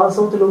നമ്മൾ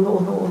വാസ്തവത്തിൽ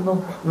ഒന്ന്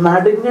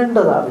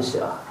നടുങ്ങേണ്ടത്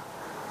ആവശ്യമാണ്.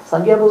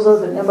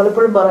 സംഖ്യാപുസ്തകത്തിൽ ഞാൻ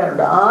പലപ്പോഴും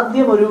പറയാറുണ്ട്,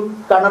 ആദ്യം ഒരു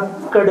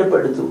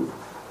കണക്കെടുപ്പെടുത്തു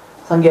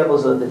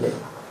സംഖ്യാപുസ്തകത്തിൻ്റെ,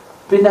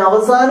 പിന്നെ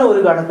അവസാനം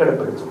ഒരു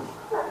കണക്കെടുപ്പെടുത്തു.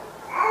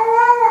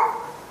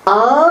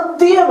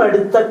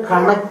 ആദ്യമെടുത്ത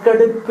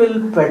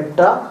കണക്കെടുപ്പിൽപ്പെട്ട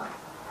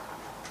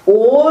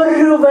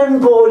ഒരുവൻ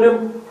പോലും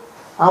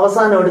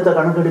അവസാനം എടുത്ത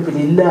കണക്കെടുപ്പിൽ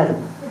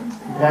ഇല്ലായിരുന്നു.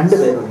 2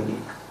 പേരൊഴികെ.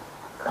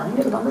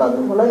 അങ്ങനെ നമ്മളത്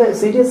വളരെ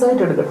സീരിയസ്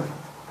ആയിട്ട് എടുക്കണം.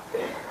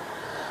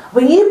 അപ്പൊ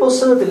ഈ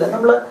പുസ്തകത്തിൽ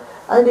നമ്മൾ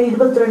അതിന്റെ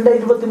 22,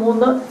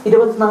 23,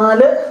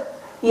 24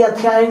 ഈ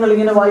അധ്യായങ്ങൾ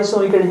ഇങ്ങനെ വായിച്ചു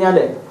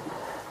നോക്കിക്കഴിഞ്ഞാല്,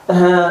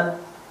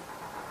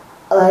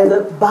 അതായത്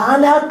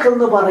ബാലാക്ക്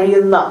എന്ന്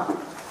പറയുന്ന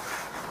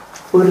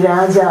ഒരു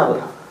രാജാവ്,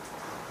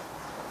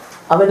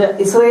 അവന്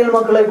ഇസ്രായേൽ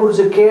മക്കളെ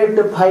കുറിച്ച്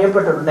കേട്ട്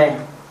ഭയപ്പെട്ടിട്ടുണ്ടേ.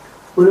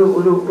 ഒരു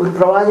ഒരു ഒരു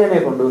പ്രവാചകനെ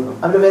കൊണ്ടുവന്നു.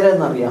 അവന്റെ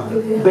പേരെന്നറിയാം,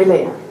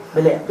 ബെലയ.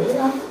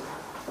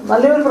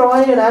 നല്ലൊരു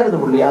പ്രവാചകനായിരുന്നു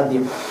പുള്ളി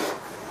ആദ്യം.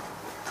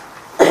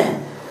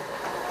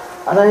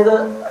 അതായത്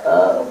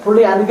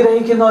പുള്ളി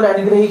അനുഗ്രഹിക്കുന്നവർ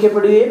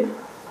അനുഗ്രഹിക്കപ്പെടുകയും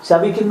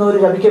ശപിക്കുന്നവർ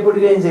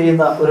ശപിക്കപ്പെടുകയും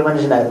ചെയ്യുന്ന ഒരു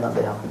മനുഷ്യനായിരുന്നു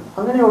അദ്ദേഹം.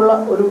 അങ്ങനെയുള്ള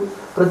ഒരു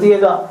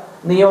പ്രത്യേക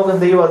നിയോഗം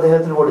ദൈവം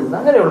അദ്ദേഹത്തിന് കൊടുക്കുന്നത്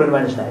അങ്ങനെയുള്ള ഒരു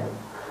മനുഷ്യനായിരുന്നു.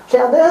 പക്ഷെ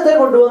അദ്ദേഹത്തെ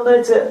കൊണ്ടുവന്ന്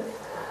വെച്ച്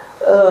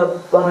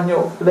പറഞ്ഞു,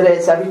 ഇവരെ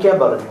ശപിക്കാൻ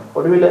പറഞ്ഞു.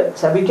 ഒടുവിൽ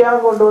ശപിക്കാൻ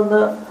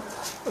കൊണ്ടുവന്ന്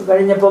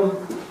കഴിഞ്ഞപ്പം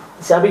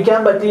ശപിക്കാൻ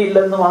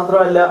പറ്റിയില്ലെന്ന്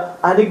മാത്രമല്ല,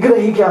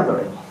 അനുഗ്രഹിക്കാൻ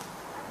തുടങ്ങി.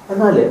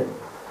 എന്നാൽ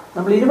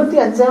നമ്മൾ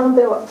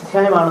 25-ാമത്തെ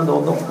അധ്യായമാണെന്ന്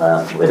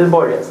തോന്നുന്നു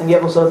വരുമ്പോൾ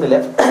സംഖ്യാപുസ്തകത്തില്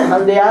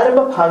അതിന്റെ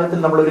ആരംഭ ഭാഗത്തിൽ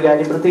നമ്മളൊരു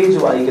കാര്യം പ്രത്യേകിച്ച്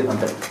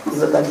വായിക്കുന്നുണ്ട്.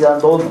 25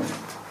 തോന്നുന്നു.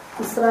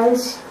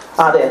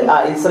 അതെ,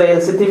 ഇസ്രായേൽ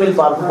സിത്തീമിൽ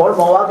പാർക്കുമ്പോൾ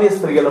മോവാബിയ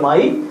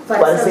സ്ത്രീകളുമായി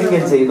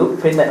പരസംഗം ചെയ്തു.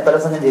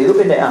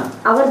 പിന്നെ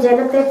അവർ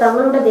ജനത്തെ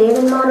തങ്ങളുടെ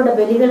ദേവന്മാരുടെ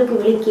ബലികൾക്ക്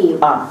വിളിക്കുകയും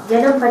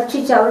ജനം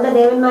ഭക്ഷിച്ച് അവരുടെ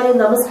ദേവന്മാരെ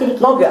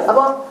നമസ്കരിക്കും. നോക്കുക,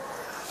 അപ്പൊ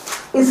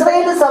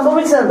ഇസ്രായേലിന്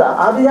സംഭവിച്ചതെന്താ?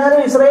 ആദ്യജാനം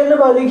ഇസ്രായേലിന്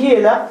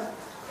പാലിക്കുകയില്ല,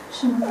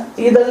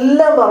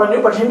 ഇതെല്ലാം പറഞ്ഞു.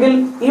 പക്ഷെങ്കിൽ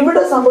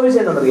ഇവിടെ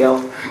സംഭവിച്ചതെന്നറിയാമോ?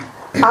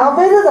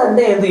 അവര്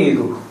തന്നെ എന്ത്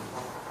ചെയ്തു?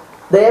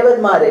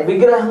 ദേവന്മാരെ,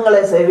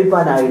 വിഗ്രഹങ്ങളെ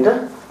സേവിപ്പാനായിട്ട്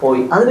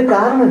പോയി. അതിന്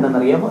കാരണം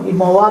എന്തെന്നറിയാമോ? ഈ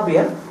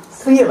മോവാബിയർ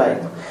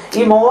സ്ത്രീകളായിരുന്നു.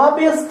 ഈ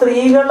മോവാബിയ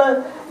സ്ത്രീകള്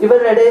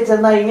ഇവരുടെ ഇടയിൽ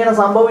ചെന്നാൽ ഇങ്ങനെ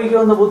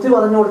സംഭവിക്കുമെന്ന് ബുദ്ധി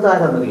പറഞ്ഞു കൊടുത്ത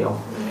ആരെന്നറിയോ?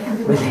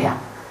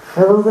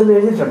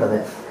 എഴുതിയിട്ടുണ്ടത്.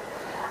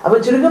 അപ്പൊ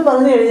ചുരുക്കം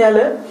പറഞ്ഞു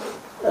കഴിഞ്ഞാല്,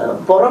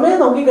 പുറമേ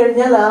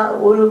നോക്കിക്കഴിഞ്ഞാൽ ആ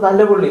ഒരു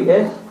നല്ല പുള്ളി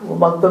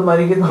ഭക്തം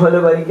മരിക്കുന്ന പോലെ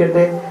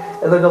മരിക്കട്ടെ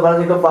എന്നൊക്കെ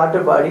പറഞ്ഞൊക്കെ പാട്ട്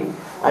പാടി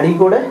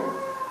അടിക്കൂടെ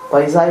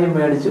പൈസയും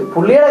മേടിച്ചു,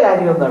 പുള്ളിയുടെ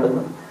കാര്യം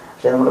നടന്നു.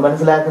 പക്ഷെ നമ്മൾ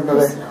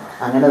മനസ്സിലാക്കുന്നത്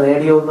അങ്ങനെ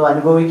നേടിയൊന്നും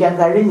അനുഭവിക്കാൻ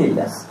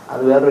കഴിഞ്ഞില്ല.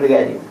 അത് വേറൊരു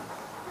കാര്യം.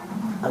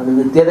 അത്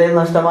നിത്യതയും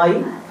നഷ്ടമായി,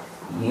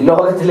 ഈ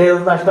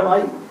ലോകത്തിലേതും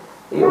നഷ്ടമായി.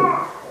 അയ്യോ,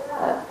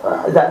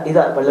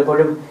 ഇതാ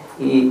പലപ്പോഴും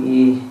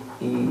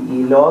ഈ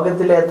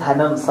ലോകത്തിലെ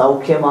ധനം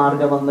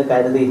സൗഖ്യമാർഗമെന്ന്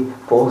കരുതി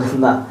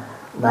പോകുന്ന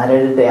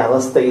നരന്റെ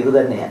അവസ്ഥ ഇത്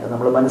തന്നെയാണ്.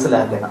 നമ്മൾ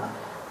മനസ്സിലാക്കണം.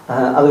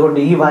 അതുകൊണ്ട്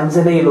ഈ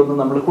വഞ്ചനയിലൊന്നും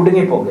നമ്മൾ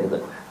കുടുങ്ങിപ്പോകരുത്.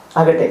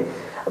 ആകട്ടെ,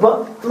 അപ്പൊ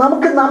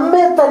നമുക്ക്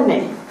നമ്മെ തന്നെ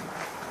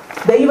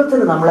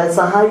ദൈവത്തിന് നമ്മളെ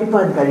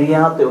സഹായിപ്പാൻ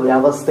കഴിയാത്ത ഒരു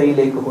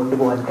അവസ്ഥയിലേക്ക്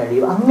കൊണ്ടുപോകാൻ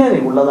കഴിയും.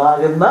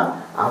 അങ്ങനെയുള്ളതാകുന്ന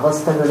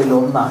അവസ്ഥകളിൽ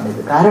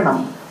ഒന്നാണിത്. കാരണം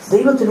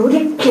ദൈവത്തിന്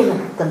ഒരിക്കലും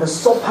തന്റെ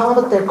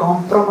സ്വഭാവത്തെ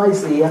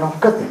കോംപ്രമൈസ് ചെയ്യാൻ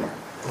ഒക്കത്തില്ല.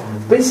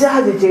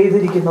 പിശാച്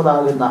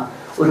ചെയ്തിരിക്കുന്നതാകുന്ന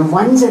ഒരു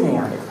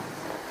വഞ്ചനയാണിത്.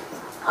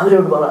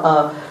 അവരോട്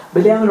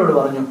ബിലാമിനോട്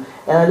പറഞ്ഞു,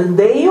 ഏതായാലും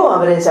ദൈവം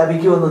അവരെ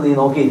ശപിക്കുമെന്ന് നീ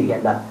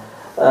നോക്കിയിരിക്കേണ്ട,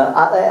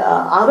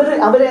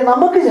 അവരെ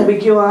നമുക്ക്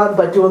ശപിക്കുവാൻ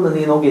പറ്റുമെന്ന്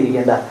നീ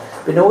നോക്കിയിരിക്കേണ്ട.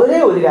 പിന്നെ ഒരേ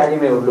ഒരു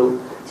കാര്യമേ ഉള്ളൂ,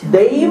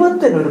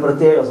 ദൈവത്തിനൊരു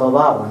പ്രത്യേക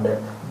സ്വഭാവമുണ്ട്.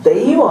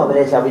 ദൈവം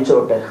അവരെ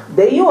ശപിച്ചോട്ടെ,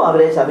 ദൈവം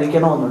അവരെ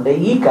ശപിക്കണമെന്നുണ്ട്,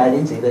 ഈ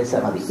കാര്യം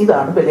ചെയ്തേച്ചാൽ മതി.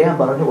 ഇതാണ് ബിലാം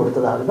പറഞ്ഞു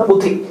കൊടുത്തതാകുന്ന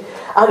ബുദ്ധി.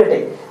 ആകട്ടെ,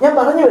 ഞാൻ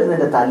പറഞ്ഞു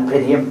വരുന്നതിന്റെ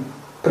താല്പര്യം,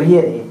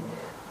 പ്രിയരെ,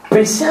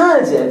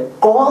 പിശാച്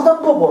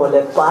കോതമ്പ് പോലെ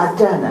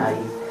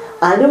പാറ്റാനായി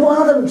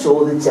അനുവാദം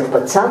ചോദിച്ച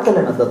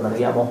പശ്ചാത്തലം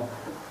എന്തെന്നറിയാമോ?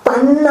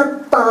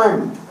 തന്നെത്താൻ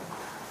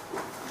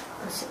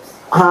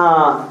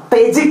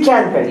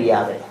ത്യജിക്കാൻ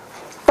കഴിയാതെ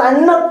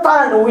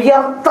തന്നെത്താൻ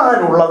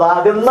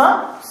ഉയർത്താനുള്ളതാകുന്ന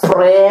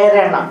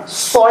പ്രേരണ,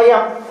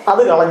 സ്വയം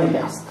അത് കളഞ്ഞില്ല.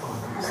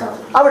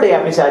 അവിടെയാ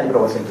പിശാച്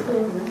പ്രവർത്തിക്കുന്നത്.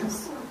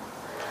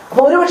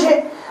 അപ്പൊ ഒരുപക്ഷെ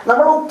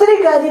നമ്മൾ ഒത്തിരി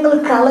കാര്യങ്ങൾ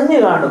കളഞ്ഞു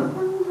കാണും.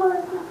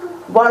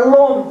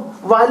 വള്ളവും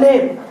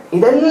വലയും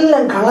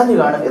ഇതെല്ലാം കളഞ്ഞു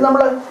കാണും. ഇത്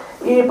നമ്മള്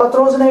ഈ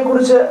പത്രോസിനെ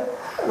കുറിച്ച്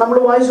നമ്മൾ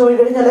വായിച്ചു പോയി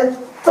കഴിഞ്ഞാൽ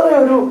എത്ര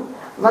ഒരു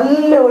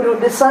നല്ല ഒരു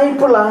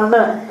ഡിസൈപ്പിൾ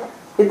ആണ്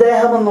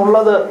ഇദ്ദേഹം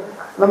എന്നുള്ളത്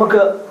നമുക്ക്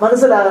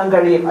മനസ്സിലാകാൻ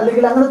കഴിയും.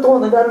 അല്ലെങ്കിൽ അങ്ങനെ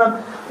തോന്നും. കാരണം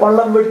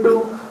വള്ളം വിട്ടു,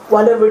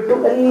 വല വിട്ടു,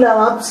 എല്ലാം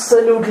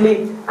അബ്സല്യൂട്ട്ലി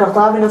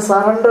കർത്താവിന്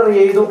സറണ്ടർ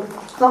ചെയ്തു.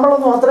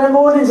 നമ്മളൊന്നും അത്രയും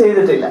പോലും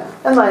ചെയ്തിട്ടില്ല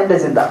എന്നാ എന്റെ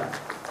ചിന്ത.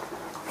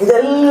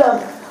 ഇതെല്ലാം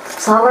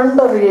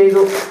സറണ്ടർ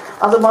ചെയ്തു.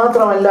 അത്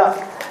മാത്രമല്ല,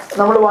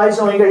 നമ്മൾ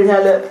വായിച്ചു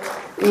നോക്കിക്കഴിഞ്ഞാല്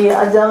ഈ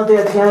 5-ാമത്തെ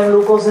അധ്യായം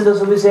ലൂക്കോസിന്റെ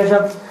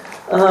സുവിശേഷം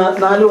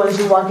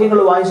 4-5 വാക്യങ്ങൾ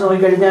വായിച്ചു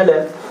നോക്കിക്കഴിഞ്ഞാല്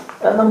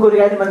നമുക്കൊരു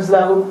കാര്യം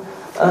മനസ്സിലാകും.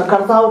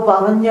 കർത്താവ്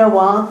പറഞ്ഞ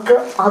വാക്ക്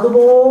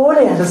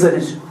അതുപോലെ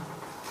അനുസരിച്ചു.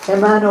 A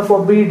man of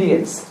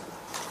obedience,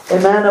 a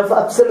man of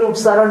absolute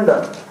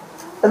surrender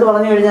എന്ന്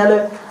പറഞ്ഞു കഴിഞ്ഞാൽ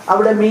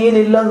അവിടെ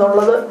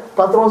മീനില്ലെന്നുള്ളത്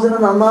പത്രോസിന്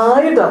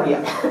നന്നായിട്ട്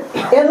അറിയാം.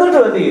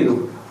 എന്നിട്ടും എന്ത് ചെയ്തു?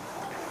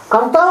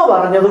 കർത്താവ്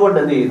പറഞ്ഞത് കൊണ്ട്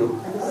എന്ത് ചെയ്തു?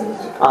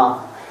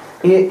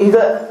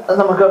 ഇത്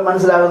നമുക്ക്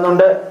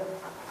മനസ്സിലാകുന്നുണ്ട്.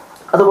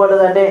 അതുപോലെ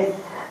തന്നെ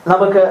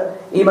നമുക്ക്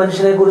ഈ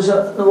മനുഷ്യനെ കുറിച്ച്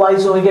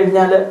വായിച്ചു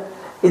നോക്കിക്കഴിഞ്ഞാൽ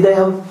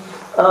ഇദ്ദേഹം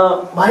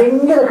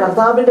ഭയങ്കര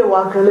കർത്താവിന്റെ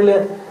വാക്കുകളിൽ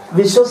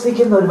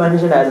വിശ്വസിക്കുന്ന ഒരു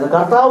മനുഷ്യനായിരുന്നു.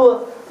 കർത്താവ്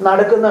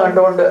നടക്കുന്ന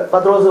കണ്ടുകൊണ്ട്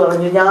പത്രോസ്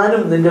പറഞ്ഞു,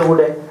 ഞാനും നിന്റെ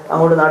കൂടെ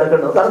അങ്ങോട്ട്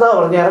നടക്കുന്നു. കർത്താവ്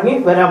പറഞ്ഞു, ഇറങ്ങി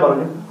വരാൻ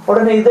പറഞ്ഞു.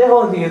 ഉടനെ ഇദ്ദേഹം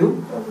എന്ത് ചെയ്തു?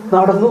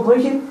 നടന്നു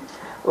പോയി,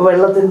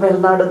 വെള്ളത്തിന്മേൽ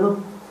നടന്നു.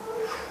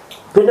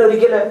 പിന്നെ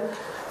ഒരിക്കല്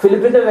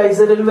ഫിലിപ്പിന്റെ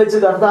കൈസരിൽ വെച്ച്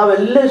കർത്താവ്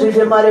എല്ലാ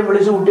ശിഷ്യന്മാരെയും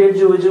വിളിച്ചു കൂട്ടിയിട്ട്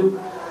ചോദിച്ചു,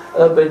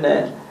 പിന്നെ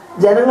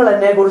ജനങ്ങൾ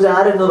എന്നെ കുറിച്ച്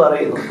ആരെന്ന്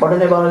പറയുന്നു?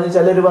 ഉടനെ പറഞ്ഞു,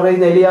 ചിലർ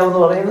പറയുന്നു എലിയാവെന്ന്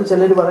പറയുന്നു,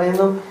 ചിലർ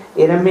പറയുന്നു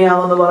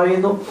യിരെമ്യാവെന്ന്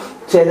പറയുന്നു,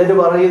 ചിലർ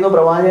പറയുന്നു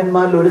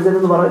പ്രവാചകന്മാരിൽ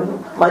ഒരുത്തനെന്ന് പറയുന്നു,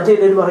 മറ്റു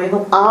ചിലർ പറയുന്നു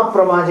ആ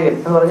പ്രവാചകൻ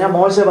എന്ന് പറഞ്ഞാൽ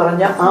മോശ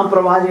പറഞ്ഞ ആ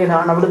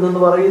പ്രവാചകനാണ് അവിടെ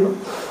നിന്ന് പറയുന്നു.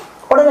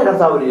 ഉടനെ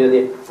കർത്താവ് ഒരു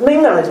ചോദ്യം,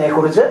 നിങ്ങൾ എന്നെ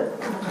കുറിച്ച്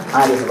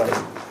ആരെന്ന്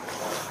പറയും?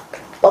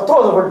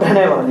 പത്രോസ്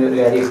പൊട്ടനെ പറഞ്ഞ ഒരു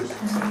കാര്യം,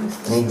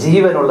 നീ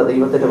ജീവനുള്ള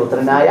ദൈവത്തിന്റെ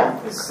പുത്രനായ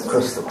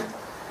ക്രിസ്തു.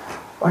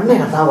 ഉടനെ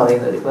കഥാ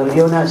പറയുന്നത്,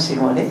 ബർയോനാ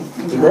ശിമോനെ,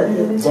 ഇത്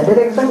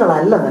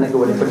ജലരക്തങ്ങളല്ല നിനക്ക്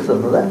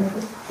വെളിപ്പെടുത്തുന്നത്,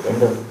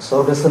 എന്റെ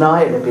സ്വർഗസ്ഥനായ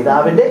എന്റെ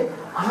പിതാവിന്റെ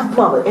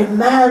ആത്മാവ്. A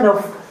man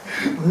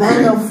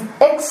of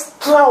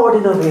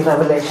എക്സ്ട്രാഓർഡിനറി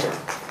revelation.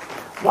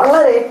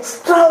 വളരെ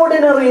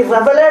എക്സ്ട്രാഓർഡിനറി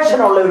റെവലേഷൻ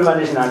ഉള്ള ഒരു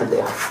മനുഷ്യനാണ്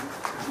ഇദ്ദേഹം.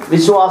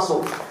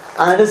 വിശ്വാസവും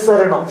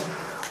അനുസരണവും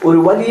ഒരു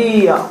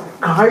വലിയ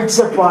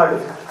കാഴ്ചപ്പാട്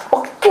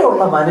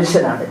ഒക്കെയുള്ള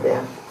മനുഷ്യനാണ്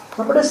ഇദ്ദേഹം.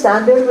 നമ്മുടെ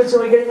സ്റ്റാൻഡേർഡ് വെച്ച്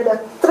നോക്കിക്കഴിഞ്ഞാൽ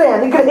അത്ര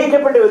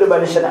അനുഗ്രഹിക്കപ്പെട്ട ഒരു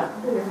മനുഷ്യനാണ്.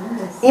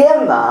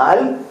 എന്നാൽ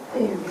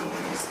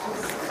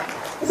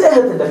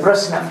ഇദ്ദേഹത്തിന്റെ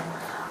പ്രശ്നം,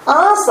 ആ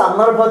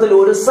സന്ദർഭത്തിൽ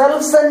ഒരു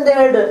സെൽഫ്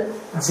സെന്റേർഡ്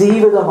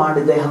ജീവിതമാണ്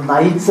ഇദ്ദേഹം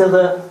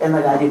നയിച്ചത് എന്ന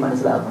കാര്യം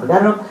മനസ്സിലാകുന്നുണ്ട്.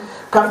 കാരണം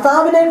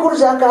കർത്താവിനെ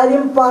കുറിച്ച് ആ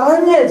കാര്യം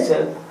പറഞ്ഞേച്ച്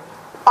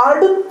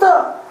അടുത്ത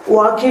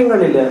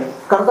വാക്യങ്ങളില്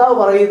കർത്താവ്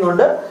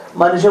പറയുന്നുണ്ട്,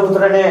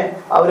 മനുഷ്യപുത്രനെ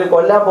അവര്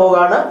കൊല്ലാൻ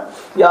പോകാണ്,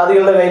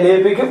 ജാതികളുടെ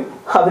കയ്യിലേൽപ്പിക്കും,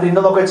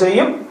 അവരിന്നതൊക്കെ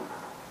ചെയ്യും.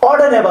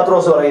 ഉടനെ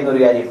പത്രോസ് പറയുന്ന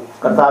ഒരു കാര്യം,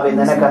 കർത്താവേ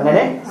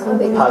നിനക്കങ്ങനെ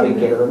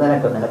ഭവിക്കരുത്,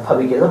 നിനക്കങ്ങനെ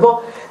ഭവിക്കരുത്. അപ്പോ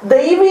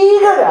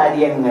ദൈവീക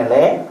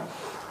കാര്യങ്ങളെ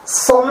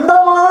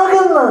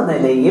സ്വന്തമാകുന്ന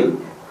നിലയിൽ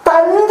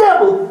തന്റെ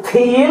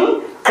ബുദ്ധിയിൽ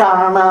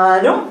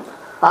കാണാനും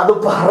അത്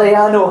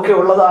പറയാനും ഒക്കെ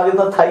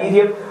ഉള്ളതാകുന്ന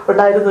ധൈര്യം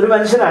ഉണ്ടായിരുന്ന ഒരു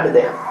മനുഷ്യനാണ്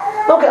ഇദ്ദേഹം.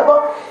 ഓക്കെ, അപ്പൊ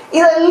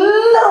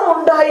ഇതെല്ലാം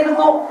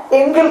ഉണ്ടായിരുന്നു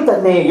എങ്കിൽ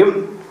തന്നെയും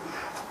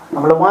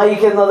നമ്മൾ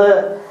വായിക്കുന്നത്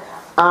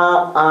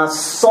ആ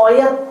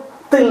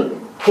സ്വയത്തിൽ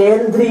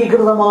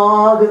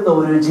കേന്ദ്രീകൃതമാകുന്ന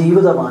ഒരു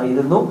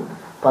ജീവിതമായിരുന്നു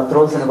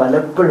പത്രോസിന്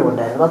പലപ്പോഴും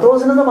ഉണ്ടായിരുന്നു.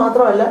 പത്രോസിനെന്ന്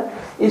മാത്രമല്ല,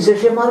 ഈ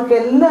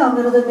ശിഷ്യന്മാർക്കെല്ലാം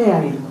അങ്ങനെ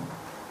തന്നെയായിരുന്നു.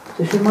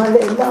 ശിഷ്യന്മാരുടെ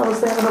എല്ലാ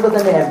അവസ്ഥയും അങ്ങനെയൊക്കെ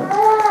തന്നെയായിരുന്നു.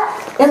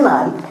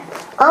 എന്നാൽ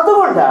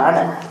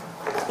അതുകൊണ്ടാണ്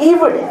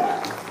ഇവിടെ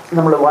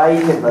നമ്മൾ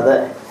വായിക്കുന്നത്,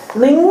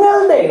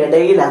 നിങ്ങളുടെ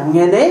ഇടയിൽ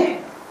അങ്ങനെ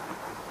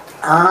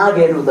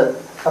ആകരുത്.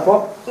 അപ്പൊ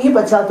ഈ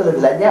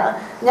പശ്ചാത്തലത്തില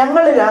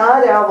ഞങ്ങളിൽ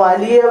ആരാ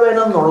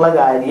വലിയവനെന്നുള്ള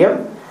കാര്യം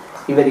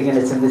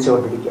ഇവരിങ്ങനെ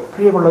ചിന്തിച്ചുകൊണ്ടിരിക്കുക.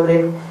 പ്രിയമുള്ളവരെ,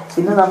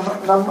 ഇന്ന്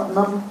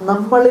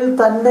നമ്മളിൽ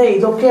തന്നെ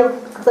ഇതൊക്കെ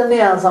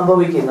തന്നെയാണ്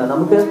സംഭവിക്കുന്നത്.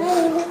 നമുക്ക്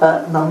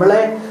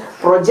നമ്മളെ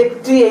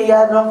പ്രൊജക്റ്റ്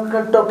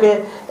ചെയ്യാനൊക്കെ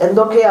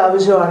എന്തൊക്കെ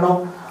ആവശ്യമാണോ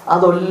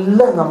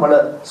അതെല്ലാം നമ്മൾ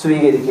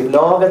സ്വീകരിക്കും.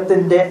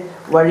 ലോകത്തിന്റെ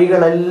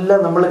വഴികളെല്ലാം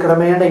നമ്മൾ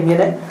ക്രമേണ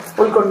ഇങ്ങനെ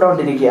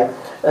ഉൾക്കൊണ്ടുകൊണ്ടിരിക്കുക.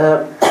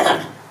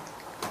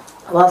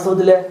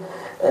 വാസ്തവത്തില്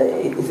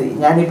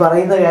ഞാൻ ഈ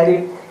പറയുന്ന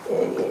കാര്യം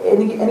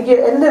എനിക്ക്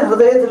എൻ്റെ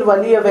ഹൃദയത്തിൽ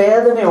വലിയ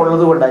വേദന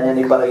ഉള്ളത് കൊണ്ടാണ് ഞാൻ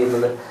ഈ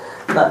പറയുന്നത്.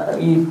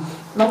 ഈ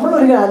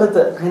നമ്മളൊരു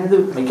കാലത്ത്, ഞാനിത്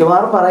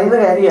മിക്കവാറും പറയുന്ന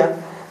കാര്യമാണ്,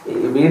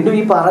 വീണ്ടും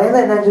ഈ പറയുന്ന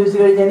എന്നാന്ന് ചോദിച്ചു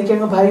കഴിഞ്ഞാൽ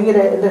എനിക്കങ്ങ് ഭയങ്കര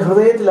എൻ്റെ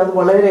ഹൃദയത്തിൽ അത്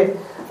വളരെ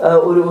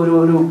ഒരു ഒരു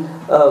ഒരു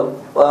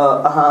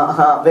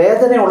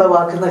വേദന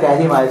ഉളവാക്കുന്ന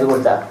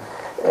കാര്യമായതുകൊണ്ടാണ്.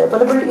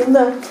 പലപ്പോഴും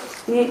ഇന്ന്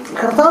ഈ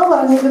കർത്താവ്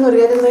പറഞ്ഞിരിക്കുന്ന ഒരു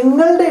കാര്യം,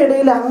 നിങ്ങളുടെ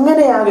ഇടയിൽ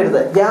അങ്ങനെയാകരുത്.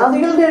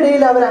 ജാതികളുടെ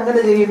ഇടയിൽ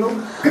അവരങ്ങനെ ചെയ്യുന്നു,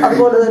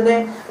 അതുപോലെ തന്നെ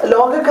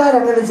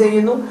ലോകക്കാരങ്ങനെ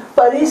ചെയ്യുന്നു,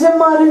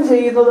 പരീശന്മാരും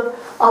ചെയ്യുന്നത്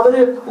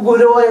അവര്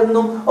ഗുരു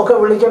എന്നും ഒക്കെ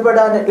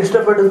വിളിക്കപ്പെടാൻ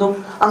ഇഷ്ടപ്പെടുന്നു,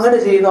 അങ്ങനെ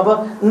ചെയ്യുന്നു. അപ്പൊ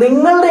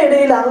നിങ്ങളുടെ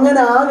ഇടയിൽ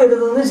അങ്ങനെ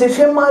ആകരുതെന്ന്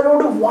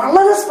ശിഷ്യന്മാരോട്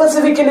വളരെ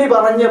സ്പെസിഫിക്കലി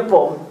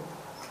പറഞ്ഞപ്പോ,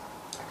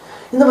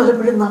 ഇന്ന്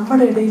പലപ്പോഴും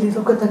നമ്മുടെ ഇടയിൽ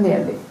ഇതൊക്കെ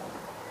തന്നെയല്ലേ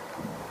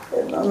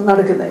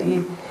നടക്കുന്നത്. ഈ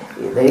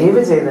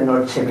ദയവ് ചെയ്ത്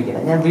എന്നോട്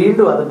ക്ഷമിക്കണം, ഞാൻ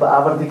വീണ്ടും അത്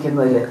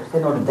ആവർത്തിക്കുന്നതിൽ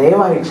എന്നോട്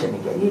ദയവായി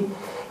ക്ഷമിക്കുക.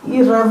 ഈ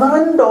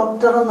റെവറൻ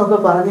ഡോക്ടർ എന്നൊക്കെ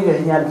പറഞ്ഞു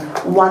കഴിഞ്ഞാൽ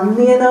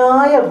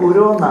വന്യനായ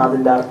ഗുരു എന്നാണ്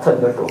അതിൻ്റെ അർത്ഥം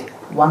കേട്ടോ.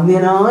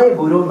 വന്യനായ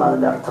ഗുരു എന്നാണ്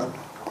അതിൻ്റെ അർത്ഥം.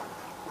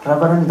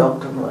 റെവറൻ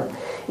ഡോക്ടർ എന്ന് പറയും.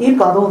 ഈ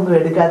പദമൊന്നും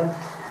എടുക്കാൻ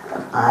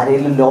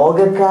ആരെങ്കിലും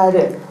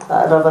ലോകക്കാര്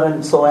റെവറൻ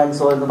സോ ആൻഡ്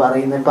സോ എന്ന്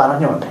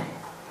പറഞ്ഞോട്ടെ,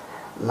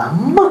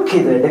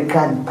 നമുക്കിത്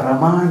എടുക്കാൻ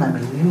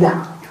പ്രമാണമില്ല.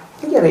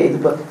 എനിക്കറിയാം,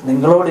 ഇതിപ്പോൾ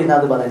നിങ്ങളോട്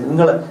ഇന്നത് പറയാം,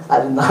 നിങ്ങൾ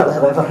ആരും നാളെ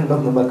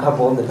റെഫറൻഡൊന്നും വെക്കാൻ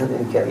പോകുന്നില്ലെന്ന്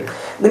എനിക്കറിയാം.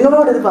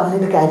 നിങ്ങളോട് ഇത്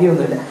പറഞ്ഞതിൻ്റെ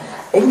കാര്യമൊന്നുമില്ല.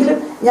 എങ്കിലും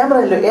ഞാൻ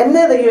പറയല്ലോ,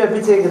 എന്നെ ദൈവം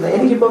എപ്പിച്ചേക്കുന്നത്,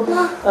 എനിക്കിപ്പം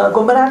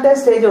കുമ്പനാട്ടെ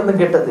സ്റ്റേജ് ഒന്നും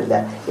കിട്ടത്തില്ല.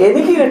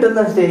 എനിക്ക്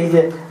കിട്ടുന്ന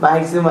സ്റ്റേജ്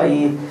മാക്സിമം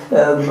ഈ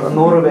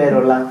 100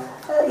 പേരുള്ള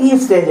ഈ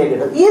സ്റ്റേജേ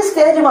കിട്ടും. ഈ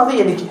സ്റ്റേജ് മതി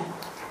എനിക്ക്,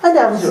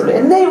 അതിൻ്റെ ആവശ്യമുള്ളൂ.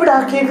 എന്നെ ഇവിടെ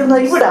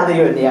ആക്കിയേക്കുന്നത്, ഇവിടെ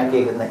ദൈവം എന്നെ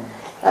ആക്കിയേക്കുന്നത്.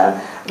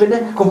 പിന്നെ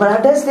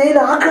കുമ്പനാട്ടെ സ്റ്റേജിൽ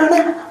ആക്കാണ്,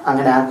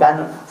 അങ്ങനെ ആക്കാൻ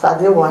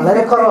സാധ്യത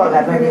വളരെ കുറവാണ്.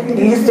 കാരണം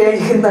ഈ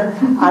സ്റ്റേജിൽ നിന്ന്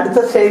അടുത്ത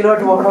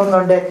സ്റ്റേജിലോട്ട്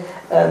പോകണമെന്നുണ്ട്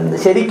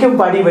ശരിക്കും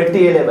പടി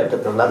വെട്ടിയാലേ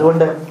പറ്റത്തുള്ളൂ.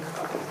 അതുകൊണ്ട്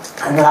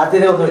അങ്ങനെ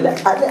സാധ്യതയൊന്നുമില്ല,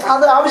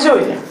 അത്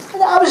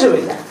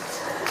ആവശ്യമില്ല.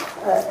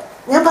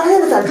 ഞാൻ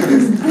പറയാൻ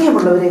താല്പര്യം,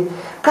 പ്രിയമുള്ളവരെ,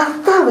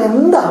 കർത്താവ്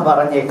എന്താ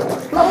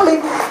പറഞ്ഞേക്കുന്നത്? നമ്മൾ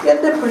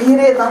എൻ്റെ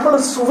പ്രിയരെ, നമ്മൾ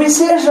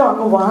സുവിശേഷം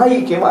അങ്ങ്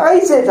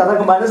വായിച്ചേച്ച്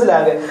അതങ്ങ്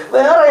മനസ്സിലാകുക.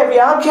 വേറെ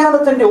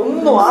വ്യാഖ്യാനത്തിന്റെ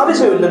ഒന്നും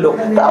ആവശ്യമില്ലല്ലോ.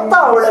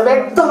 കർത്താവ് അവിടെ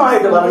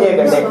വ്യക്തമായിട്ട്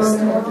പറഞ്ഞേക്കട്ടെ.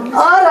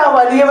 ആരാ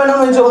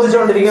വലിയവനെന്ന്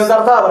ചോദിച്ചുകൊണ്ടിരിക്കും.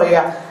 കർത്താവ് പറയുക,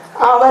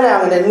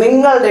 അവരങ്ങനെ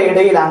നിങ്ങളുടെ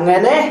ഇടയിൽ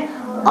അങ്ങനെ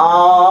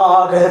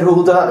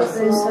ആകരുത്.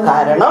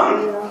 കാരണം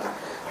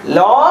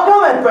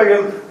ലോകം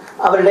എപ്പോഴും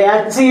അവരുടെ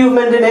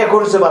അച്ചീവ്മെന്റിനെ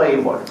കുറിച്ച്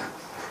പറയുമ്പോൾ,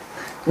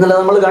 ഇന്നലെ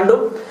നമ്മൾ കണ്ടു,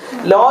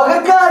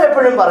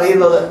 ലോകക്കാരെപ്പോഴും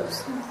പറയുന്നത്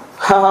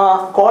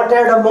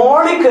കോട്ടയുടെ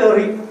മോളിൽ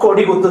കയറി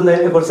കൊടി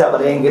കുത്തുന്നതിനെ കുറിച്ചാണ്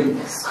പറയുമെങ്കിൽ,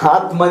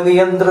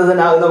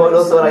 ആത്മനിയന്ത്രിതനാകുന്ന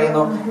പൗലോസ്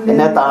പറയുന്നു,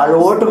 എന്നെ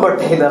താഴോട്ട്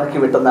കൊട്ടയിൽ ഇറക്കി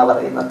വിട്ടെന്നാ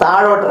പറയുന്നത്.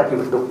 താഴോട്ട് ഇറക്കി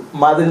വിട്ടു,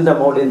 മതിലിന്റെ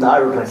മോളിൽ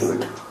താഴോട്ട് ഇറക്കി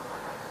വിട്ടു.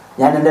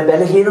 ഞാൻ എൻ്റെ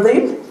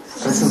ബലഹീനതയിൽ.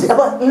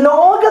 അപ്പൊ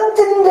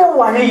ലോകത്തിന്റെ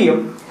വഴിയും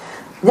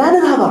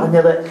ഞാനിതാ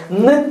പറഞ്ഞത്,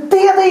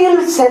 നിത്യതയിൽ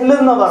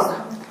ചെല്ലുന്നവർ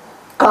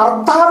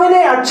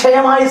കർത്താവിനെ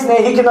അക്ഷയമായി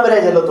സ്നേഹിക്കുന്നവരെ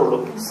ചെല്ലത്തുള്ളൂ.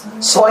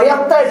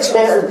 സ്വയത്തെ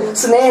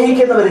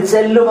സ്നേഹിക്കുന്നവർ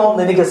ചെല്ലുമോ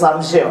എന്ന് എനിക്ക്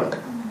സംശയമുണ്ട്.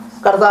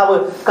 കർത്താവ്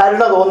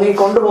കരുണ തോന്നി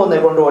കൊണ്ടുപോകുന്നേ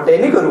കൊണ്ടുപോട്ടെ,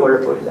 എനിക്കൊരു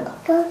കുഴപ്പമില്ല,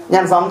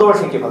 ഞാൻ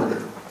സന്തോഷിക്കും അതിൽ.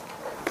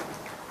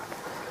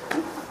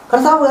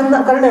 കർത്താവ്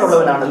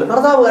കരുണയുള്ളവനാണല്ലോ.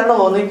 കർത്താവ് കരുണ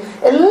തോന്നി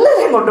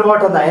എല്ലാവരെയും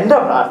കൊണ്ടുപോട്ടെന്നാണ് എൻ്റെ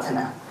പ്രാർത്ഥന.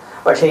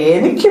 പക്ഷെ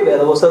എനിക്ക്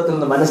വേദപുസ്തകത്തിൽ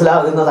നിന്ന്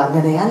മനസ്സിലാകുന്നത്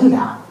അങ്ങനെയല്ല.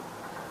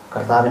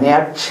 കർത്താവിനെ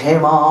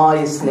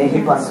അക്ഷയമായി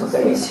സ്നേഹിപ്പാൻ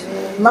കഴിയും.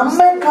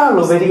 നമ്മെക്കാൾ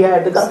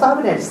ഉപരിയായിട്ട്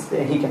കർത്താവിനെ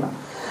സ്നേഹിക്കണം.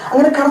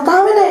 അങ്ങനെ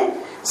കർത്താവിനെ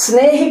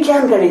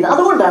സ്നേഹിക്കാൻ കഴിയുന്ന,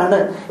 അതുകൊണ്ടാണ്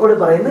ഇവിടെ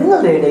പറയുന്നത്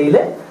നിങ്ങളുടെ ഇടയിൽ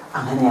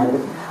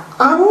അങ്ങനെയാകരുത്.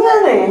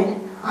 അങ്ങനെ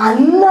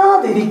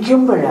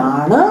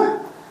അല്ലാതിരിക്കുമ്പോഴാണ്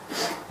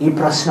ഈ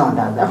പ്രശ്നം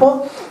ഉണ്ടാകുന്നത്. അപ്പോൾ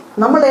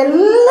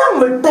നമ്മളെല്ലാം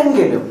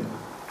വിട്ടെങ്കിലും,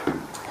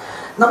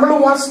 നമ്മൾ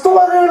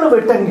വസ്തുവകകൾ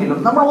വിട്ടെങ്കിലും,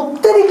 നമ്മൾ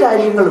ഒത്തിരി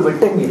കാര്യങ്ങൾ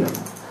വിട്ടെങ്കിലും,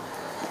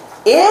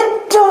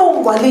 ഏറ്റവും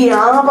വലിയ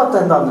ആപത്ത്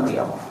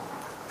എന്താണെന്നറിയാമോ?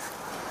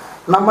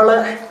 നമ്മള്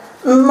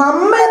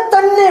നമ്മെ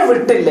തന്നെ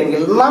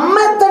വിട്ടില്ലെങ്കിൽ,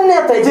 നമ്മെ തന്നെ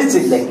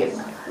ത്യജിച്ചില്ലെങ്കിൽ,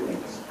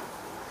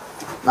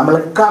 നമ്മൾ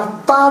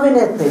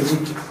കർത്താവിനെ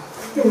ത്യജിക്കും.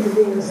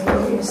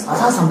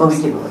 അതാ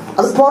സംഭവിക്കുന്നത്.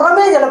 അത്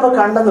പുറമേ ചിലപ്പോൾ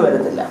കണ്ടെന്ന്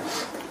വരത്തില്ല.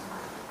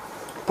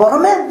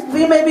 പുറമേ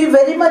we may be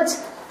very much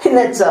in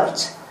A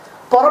church,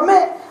 പുറമേ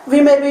we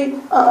may be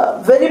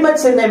very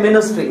much in A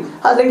ministry,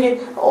 അല്ലെങ്കിൽ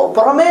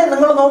പുറമേ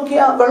നിങ്ങൾ നോക്കിയ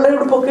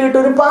വെള്ളയുടുപ്പൊക്കെ ഇട്ട്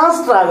ഒരു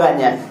പാസ്റ്റർ ആകാൻ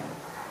ഞാൻ,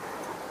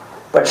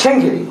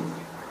 പക്ഷെങ്കിൽ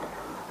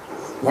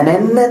ഞാൻ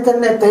എന്നെ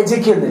തന്നെ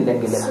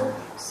ത്യജിക്കുന്നില്ലെങ്കിൽ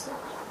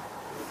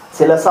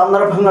ചില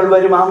സന്ദർഭങ്ങൾ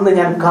വരും, അന്ന്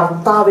ഞാൻ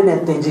കർത്താവിനെ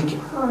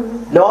ത്യജിക്കും.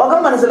 ലോകം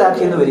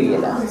മനസ്സിലാക്കിയെന്ന്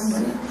വരികയില്ല,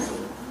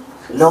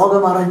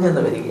 ലോകം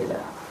അറിഞ്ഞെന്ന് വരികയില്ല.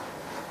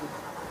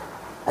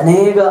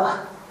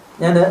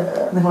 ഞാൻ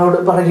നിങ്ങളോട്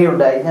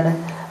പറയുകയുണ്ടായി, ഞാൻ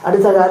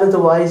അടുത്ത കാലത്ത്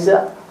വായിച്ച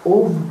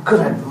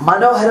ഉഗ്രൻ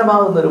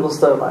മനോഹരമാകുന്ന ഒരു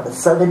പുസ്തകമാണ്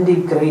 70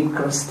 Great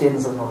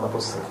Christians എന്നുള്ള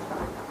പുസ്തകം.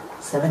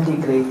 70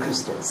 Great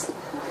Christians.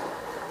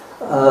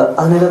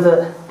 അതിനകത്ത്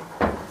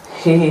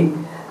ഈ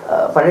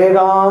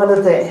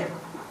പഴയകാലത്തെ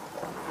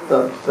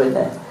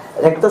പിന്നെ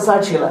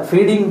രക്തസാക്ഷികൾ,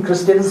 ഫീഡിങ്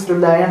ക്രിസ്ത്യൻസ് ടു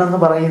ലയൺ എന്ന്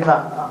പറയുന്ന,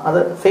 അത്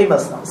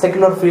ഫേമസ് ആണ്.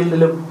 സെക്യുലർ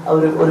ഫീൽഡിലും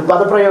ഒരു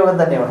പദപ്രയോഗം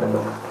തന്നെ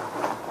ഉണ്ടല്ലോ.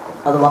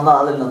 അത് വന്ന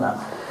അതിൽ നിന്നാണ്.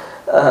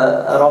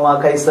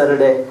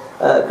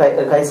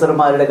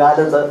 കൈസർമാരുടെ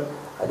കാലത്ത്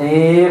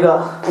അനേക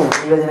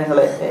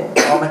യുവജനങ്ങളെ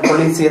റോമൻ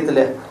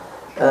കൊളീസിയത്തില്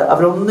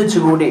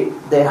അവരൊന്നിച്ചുകൂടി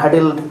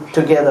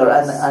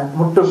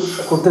മുട്ടും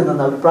കുത്തി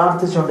നിന്ന് അവർ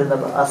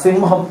പ്രാർത്ഥിച്ചുകൊണ്ടിരുന്നത് ആ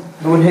സിംഹം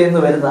ദൂരെ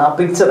നിന്ന് വരുന്ന ആ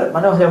പിക്ചർ,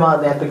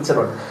 മനോഹരമാകുന്ന ആ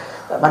പിക്ചറുണ്ട്.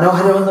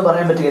 മനോഹരമെന്ന്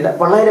പറയാൻ പറ്റുകയില്ല,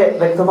 വളരെ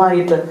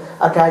വ്യക്തമായിട്ട്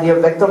ആ കാര്യം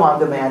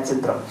വ്യക്തമാകുന്ന ആ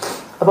ചിത്രം.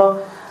 അപ്പോൾ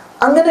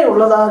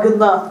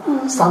അങ്ങനെയുള്ളതാകുന്ന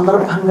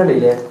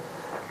സന്ദർഭങ്ങളില്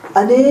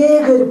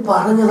അനേകർ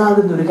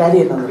പറഞ്ഞതാകുന്ന ഒരു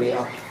കാര്യം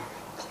എന്താണെന്നറിയാം?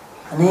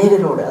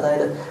 അനേകരോട്,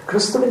 അതായത്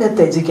ക്രിസ്തുവിനെ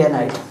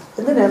ത്യജിക്കാനായിട്ട്.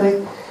 എന്തിനേറെ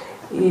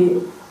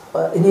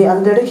ഇനി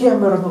അതിൻ്റെ ഇടയ്ക്ക് ഞാൻ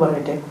വേറൊന്ന്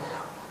പറയട്ടെ,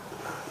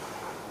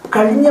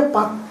 കഴിഞ്ഞ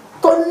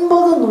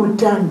 19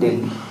 നൂറ്റാണ്ടിൽ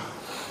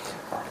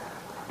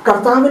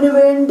കർത്താവിന്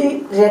വേണ്ടി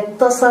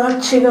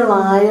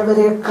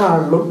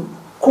രക്തസാക്ഷികളായവരെക്കാളും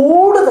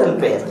കൂടുതൽ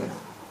പേർ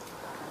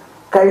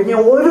കഴിഞ്ഞ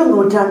 1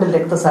 നൂറ്റാണ്ടിൽ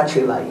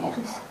രക്തസാക്ഷികളായി.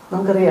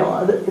 നമുക്കറിയാമോ?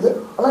 ഇത്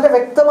വളരെ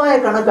വ്യക്തമായ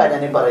കണക്കാണ്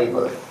ഞാനീ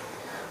പറയുന്നത്.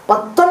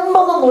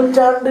 19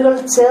 നൂറ്റാണ്ടുകൾ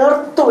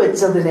ചേർത്ത്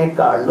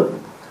വെച്ചതിനേക്കാളും.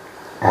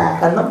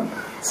 കാരണം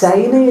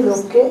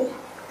ചൈനയിലൊക്കെ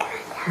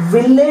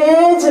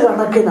വില്ലേജ്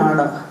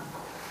കണക്കിനാണ്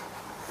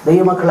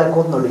ദൈവമക്കളെ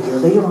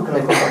കൊന്നൊടുക്കുന്നത്.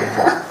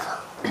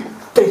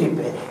 ഒത്തിരി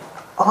പേര്,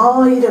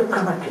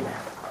 ആയിരക്കണക്കിന്,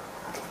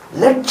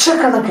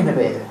 ലക്ഷക്കണക്കിന്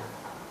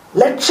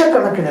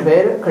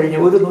പേര് കഴിഞ്ഞ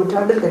 1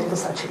 നൂറ്റാണ്ടിൽ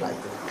രക്തസാക്ഷികളായി.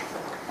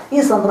 ഈ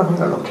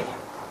സന്ദർഭങ്ങളിലൊക്കെ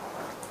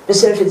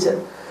വിശേഷിച്ച്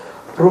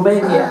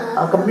റുമേനിയ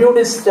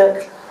കമ്മ്യൂണിസ്റ്റ്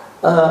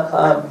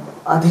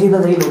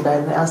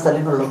അധീനതയിലുണ്ടായിരുന്ന ആ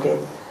സ്ഥലങ്ങളിലൊക്കെ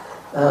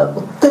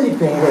ഒത്തിരി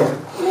പേര്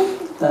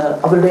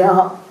അവരുടെ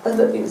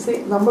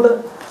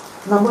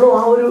നമ്മളും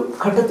ആ ഒരു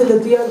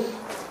ഘട്ടത്തിലെത്തിയാൽ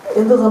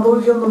എന്ത്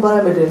സംഭവിക്കുമെന്നും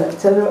പറയാൻ പറ്റില്ല.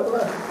 ചില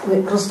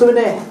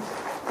ക്രിസ്തുവിനെ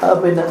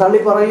പിന്നെ തള്ളി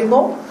പറയുന്നു,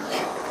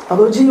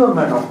 അതോ ജീവൻ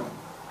വേണോ?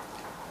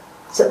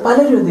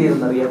 പലരും എന്ത്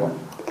ചെയ്യുന്നറിയാമോ?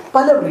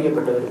 പല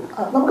പ്രിയപ്പെട്ടവരും,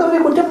 നമുക്കവരെ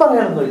കുറ്റം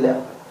പറയാനൊന്നുമില്ല,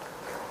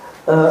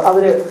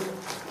 അവര്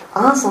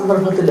ആ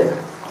സന്ദർഭത്തില്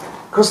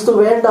ക്രിസ്തു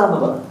വേണ്ടെന്ന്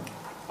പറഞ്ഞു.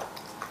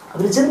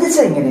 അവർ ചിന്തിച്ച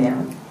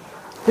എങ്ങനെയാണ്,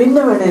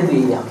 പിന്നെ വേണേ എന്ത്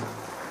ചെയ്യാം,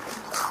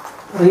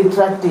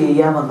 റീട്രാക്ട്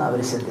ചെയ്യാമെന്ന് അവർ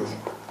ചിന്തിച്ചു.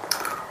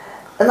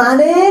 എന്നാൽ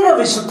അനേക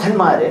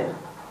വിശുദ്ധന്മാര്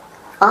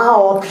ആ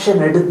ഓപ്ഷൻ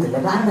എടുത്തില്ല.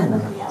 കാരണം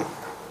എന്നറിയാം?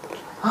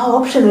 ആ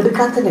ഓപ്ഷൻ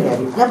എടുക്കാത്തതിന്റെ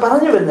കാര്യം ഞാൻ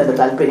പറഞ്ഞു വരുന്നതിന്റെ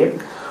താല്പര്യം,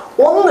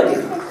 ഒന്നുകിൽ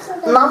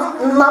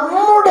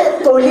നമ്മുടെ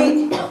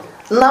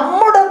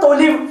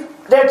തൊലി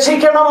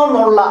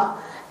രക്ഷിക്കണമെന്നുള്ള,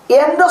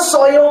 എന്റെ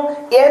സ്വയവും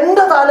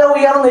എന്റെ തല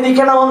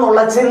ഉയർന്നിരിക്കണമെന്നുള്ള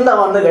ചിന്ത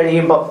വന്നു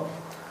കഴിയുമ്പോൾ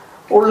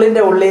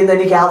ഉള്ളിന്റെ ഉള്ളിൽ നിന്ന്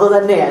എനിക്ക് അത്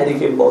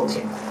തന്നെയായിരിക്കും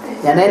ബോധ്യം.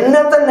 ഞാൻ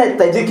എന്നെ തന്നെ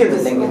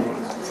ത്യജിക്കുന്നില്ലെങ്കിൽ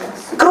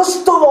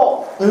ക്രിസ്തുവോ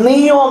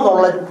നീയോ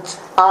എന്നുള്ള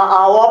ആ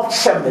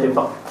ഓപ്ഷൻ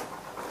വരുമ്പോ,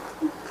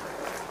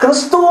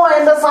 ക്രിസ്തുവോ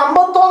എന്റെ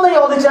സമ്പത്തോ എന്ന്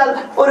ചോദിച്ചാൽ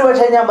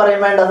ഒരുപക്ഷെ ഞാൻ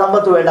പറയും വേണ്ട,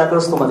 സമ്പത്ത് വേണ്ട,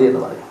 ക്രിസ്തു മതി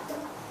എന്ന് പറയും.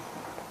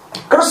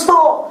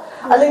 ക്രിസ്തുവോ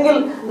അല്ലെങ്കിൽ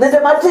നിന്റെ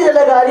മറ്റു ചില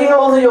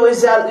കാര്യങ്ങളോ എന്ന്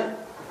ചോദിച്ചാൽ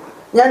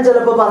ഞാൻ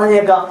ചിലപ്പോൾ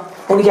പറഞ്ഞേക്കാം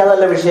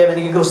എനിക്കതല്ല വിഷയം,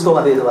 എനിക്ക് ക്രിസ്തു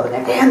മതി എന്ന്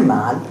പറഞ്ഞേക്ക.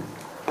 എന്നാൽ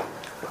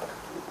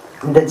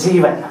എന്റെ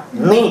ജീവൻ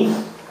നീ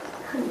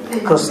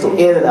ക്രിസ്തു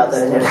ഏതിലാ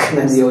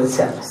തിരഞ്ഞെടുക്കുന്നതെന്ന്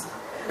ചോദിച്ചാൽ,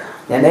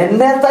 ഞാൻ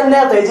എന്നെ തന്നെ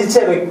ത്യജിച്ച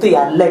വ്യക്തി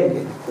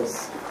അല്ലെങ്കിൽ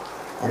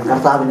ഞാൻ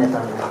കർത്താവിനെ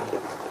തള്ളി.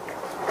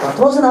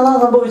 പത്രോസിന് അതാണ്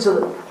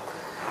സംഭവിച്ചത്.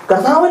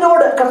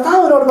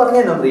 കർത്താവിനോട്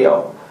പറഞ്ഞെന്നറിയോ,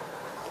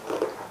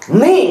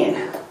 നീ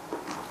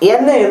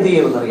എന്നെ എന്ത്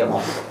ചെയ്യുമെന്നറിയാമോ?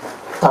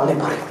 തള്ളി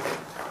പറയും.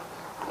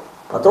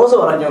 പത്രോസ്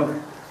പറഞ്ഞു,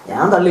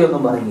 ഞാൻ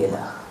തള്ളിയൊന്നും പറയുകയില്ല.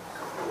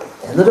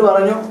 എന്നിട്ട്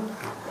പറഞ്ഞു,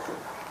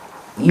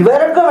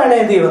 ഇവരൊക്കെ വേണേ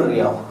എന്ത്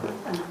ചെയ്യുമെന്നറിയാമോ?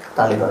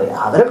 തള്ളി പറയും.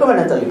 അവരൊക്കെ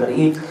വേണേ തള്ളി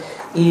പറയും.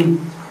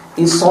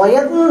 ഈ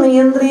സ്വയം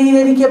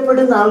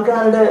നിയന്ത്രീകരിക്കപ്പെടുന്ന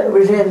ആൾക്കാരുടെ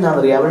വിഷയം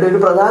എന്താണെന്നറിയാം, അവരുടെ ഒരു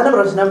പ്രധാന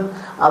പ്രശ്നം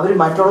അവർ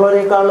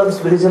മറ്റുള്ളവരെക്കാളും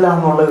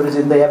സ്പിരിച്വലാണെന്നുള്ള ഒരു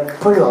ചിന്ത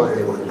എപ്പോഴും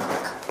അവരുടെ ഉള്ളിലാണ്.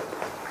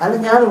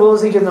 കാരണം ഞാൻ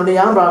ഉപവസിക്കുന്നുണ്ട്,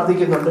 ഞാൻ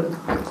പ്രാർത്ഥിക്കുന്നുണ്ട്,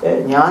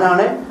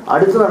 ഞാനാണ്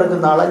അടുത്ത്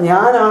നടക്കുന്ന ആള്,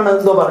 ഞാനാണ്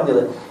എന്തോ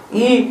പറഞ്ഞത്.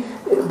 ഈ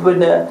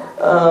പിന്നെ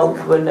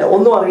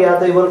ഒന്നും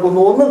അറിയാത്ത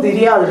ഇവർക്കൊന്നും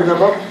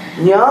തിരിയാതിരുന്നപ്പം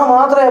ഞാൻ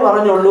മാത്രമേ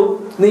പറഞ്ഞുള്ളൂ,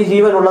 നീ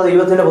ജീവനുള്ള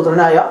ദൈവത്തിന്റെ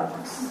പുത്രനായ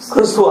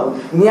ക്രിസ്തുവാണ്.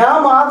 ഞാൻ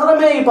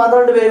മാത്രമേ ഈ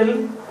 12 പേരിൽ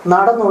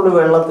നടന്നുള്ളൂ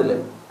വെള്ളത്തില്.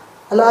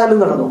 അല്ല, ആരും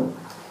നടന്നു?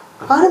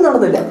 ആരും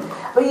നടന്നില്ല.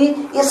 അപ്പൊ ഈ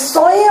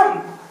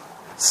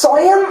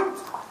സ്വയം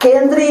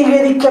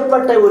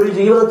കേന്ദ്രീകരിക്കപ്പെട്ട ഒരു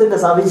ജീവിതത്തിന്റെ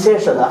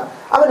സവിശേഷത,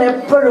 അവൻ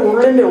എപ്പോഴും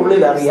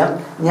ഉള്ളിൽ അറിയാം,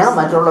 ഞാൻ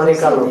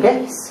മറ്റുള്ളവരെക്കാളൊക്കെ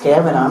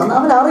കേവനാണെന്ന്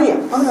അവനറിയാം.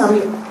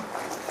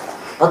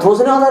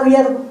 പത്രോസിനും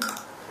അതറിയായിരുന്നു.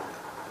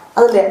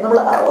 അതല്ലേ നമ്മൾ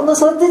ഒന്ന്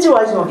ശ്രദ്ധിച്ച്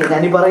വായിച്ചു നോക്കി.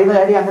 ഞാൻ ഈ പറയുന്ന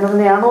കാര്യം അങ്ങനെ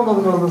തന്നെയാണോ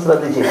എന്നൊന്ന്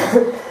ശ്രദ്ധിച്ചു.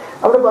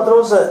 അവിടെ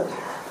പത്രോസ്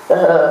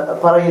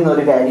പറയുന്ന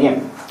ഒരു കാര്യം,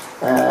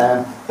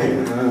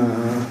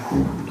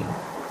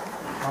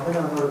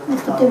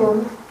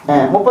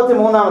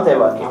 33-ാമത്തെ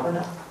വാക്യം.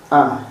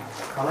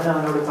 അവൻ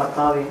അവനോട്,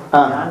 കർത്താവേ,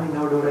 ഞാൻ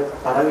നിന്നോടുകൂടെ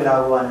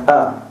പടവിലാകുവാനും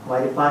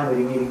വലിപ്പാൻ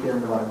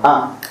ഒരുങ്ങിയിരിക്കുന്നെന്ന് പറഞ്ഞു.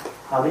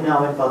 അതിന്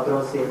അവൻ,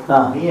 പത്രോസേ,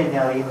 നീ എന്നെ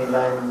അറിയുന്നില്ല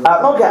എന്ന്.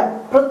 നോക്കാം,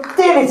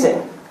 പ്രത്യേകിച്ച്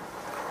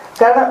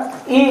കാരണം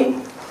ഈ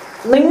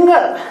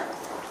നിങ്ങൾ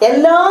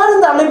എല്ലാരും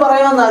തള്ളി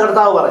പറയുമെന്നാണ്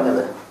കർത്താവ്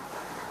പറഞ്ഞത്.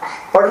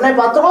 ഉടനെ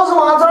പത്രോസ്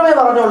മാത്രമേ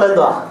പറഞ്ഞുള്ളൂ,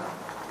 എന്തുവാ?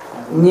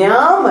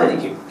 ഞാൻ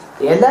മരിക്കും.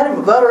 എല്ലാരും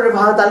വേറൊരു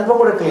ഭാഗത്ത് അല്പം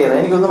കൂടെ ക്ലിയർ,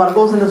 എനിക്കൊന്ന്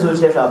മർക്കോസിന്റെ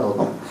സുവിശേഷമാണെന്ന്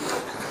തോന്നുന്നു.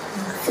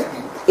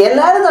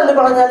 എല്ലാരും തള്ളി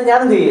പറഞ്ഞാൽ ഞാൻ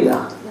എന്ത് ചെയ്യില്ല,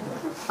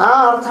 ആ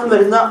അർത്ഥം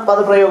വരുന്ന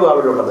പദപ്രയോഗം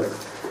അവിടെ ഉള്ളത്.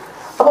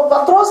 അപ്പൊ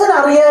പത്രോസിന്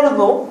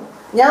അറിയായിരുന്നു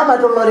ഞാൻ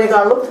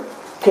മറ്റുള്ളവരെക്കാളും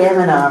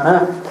കേവനാണ്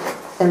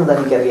എന്നത്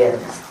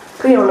എനിക്കറിയായിരുന്നു.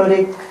 പ്രിയമുള്ളവരെ,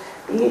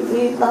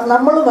 ഈ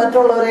നമ്മൾ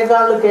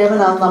മറ്റുള്ളവരെക്കാളും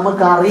കേവനാണ്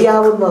നമുക്ക്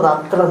അറിയാവുന്നത്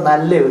അത്ര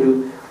നല്ല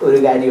ഒരു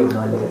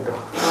കാര്യമൊന്നുമല്ല കേട്ടോ.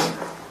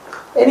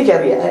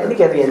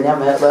 എനിക്കറിയാം ഞാൻ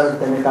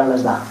വേറൊരുത്തനേക്കാളും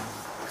എന്താ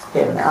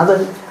കേവന.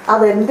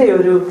 അതെൻ്റെ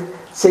ഒരു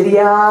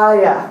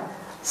ശരിയായ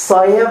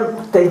സ്വയം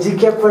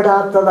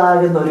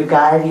ത്യജിക്കപ്പെടാത്തതാകുന്ന ഒരു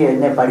കാര്യം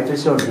എന്നെ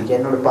പഠിപ്പിച്ചുകൊണ്ടിരിക്കുക,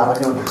 എന്നോട്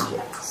പറഞ്ഞുകൊണ്ടിരിക്കുക.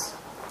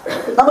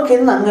 നമുക്ക്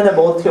ഇന്ന് അങ്ങനെ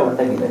ബോധ്യം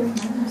ഉണ്ടെങ്കിൽ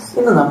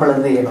ഇന്ന് നമ്മൾ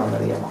എന്ത്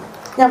ചെയ്യണമെന്നറിയാമോ?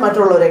 ഞാൻ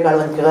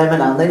മറ്റുള്ളവരെക്കാളും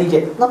കേവനാണെന്ന്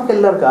നമുക്ക്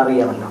എല്ലാവർക്കും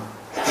അറിയാമല്ലോ.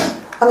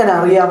 അങ്ങനെ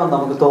അറിയാമെന്ന്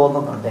നമുക്ക്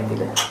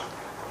തോന്നുന്നുണ്ടെങ്കിൽ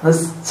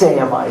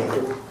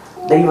നിശ്ചയമായിട്ട്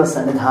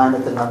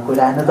ദൈവസന്നിധാനത്തിൽ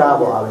നമുക്കൊരു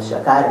അനുതാപം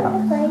ആവശ്യമാണ്. കാരണം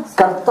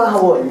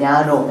കർത്താവോ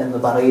ഞാനോ എന്ന്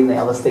പറയുന്ന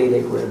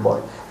അവസ്ഥയിലേക്ക് വരുമ്പോൾ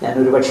ഞാൻ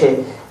ഒരുപക്ഷെ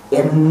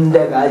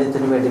എൻ്റെ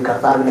കാര്യത്തിന് വേണ്ടി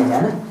കർത്താവിനെ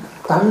ഞാൻ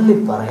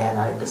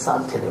തള്ളിപ്പറയാനായിട്ട്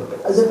സാധ്യതയുണ്ട്.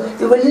 അത്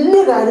വലിയ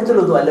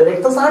കാര്യത്തിലൊന്നും അല്ല,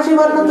 രക്തസാക്ഷി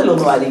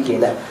മരണത്തിലൊന്നും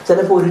ആയിരിക്കില്ല,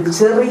 ചിലപ്പോൾ ഒരു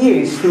ചെറിയ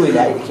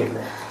ഇഷ്യൂവിലായിരിക്കും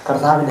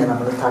കർത്താവിനെ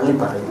നമ്മൾ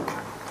തള്ളിപ്പറയും.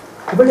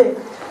 ഇവിടെ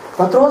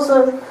പത്രോസ്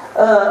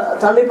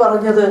തള്ളി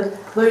പറഞ്ഞത്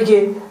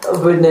നോക്കിയേ,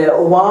 പിന്നെ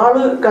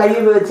വാള് കൈ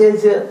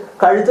വെച്ചേച്ച്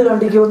കഴുത്ത്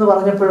കണ്ടിക്കുമെന്ന്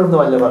പറഞ്ഞപ്പോഴൊന്നും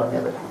അല്ല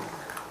പറഞ്ഞത്.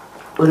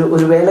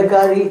 ഒരു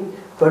വേലക്കാരി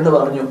പെണ്ണ്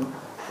പറഞ്ഞു,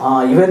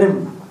 ഇവനും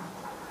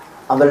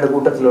അവരുടെ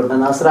കൂട്ടത്തിലുണ്ട്,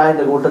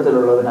 നസ്രായന്റെ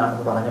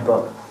കൂട്ടത്തിലുള്ളവനാണെന്ന് പറഞ്ഞപ്പോൾ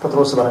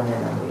പത്രോസ് പറഞ്ഞു,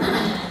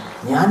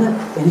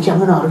 എനിക്ക്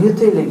അങ്ങനെ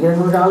അറിയത്തേയില്ല, ഇങ്ങനെ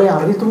ഒരാളെ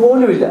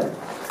അറിയത്തുപോലുമില്ല.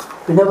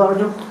 പിന്നെ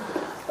പറഞ്ഞു,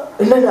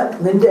 ഇല്ല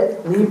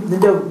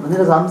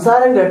നിന്റെ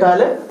സംസാരം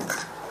കേട്ടാല്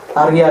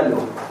അറിയാലോ,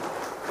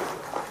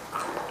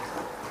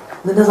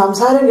 നിന്റെ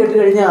സംസാരം കേട്ട്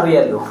കഴിഞ്ഞാൽ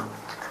അറിയാലോ.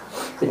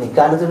 പിന്നെ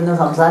ഇക്കാലത്ത് പിന്നെ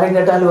സംസാരം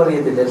കേട്ടാലും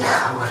അറിയത്തില്ലല്ലോ,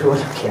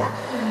 ഒരുപോലൊക്കെയാ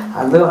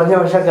അന്ന് പറഞ്ഞ.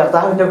 പക്ഷെ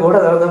കർത്താവിന്റെ കൂടെ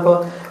നടന്നപ്പോ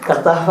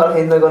കർത്താവ്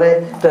പറയുന്ന കുറെ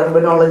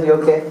ടെർമിനോളജി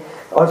ഒക്കെ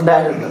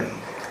ഉണ്ടായിരുന്നു.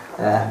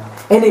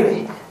 എനിവേ,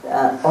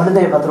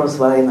 ഉടനെ പത്രോസ്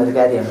പറയുന്ന ഒരു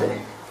കാര്യമുണ്ട്,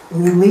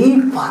 നീ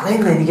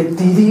പറയുന്ന എനിക്ക്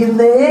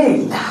തിരിയുന്നേ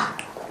ഇല്ല.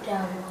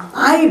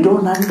 I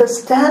don't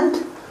understand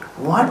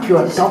what you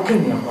are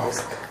talking about.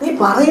 നീ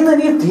പറയുന്ന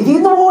എനിക്ക്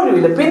തിരിയുന്ന പോലും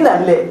ഇല്ല.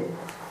 പിന്നല്ലേ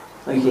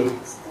നോക്കിയേ,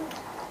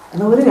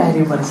 ഒരു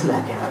കാര്യം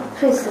മനസ്സിലാക്കണം,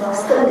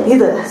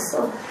 ഇത്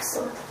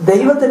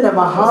ദൈവത്തിന്റെ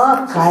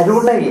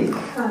മഹാകരുണയിൽ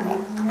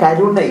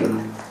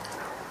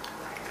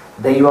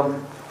ദൈവം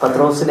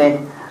പത്രോസിനെ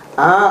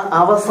ആ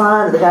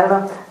അവസാനത്ത്,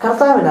 കാരണം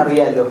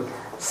കർത്താവിനറിയാലോ,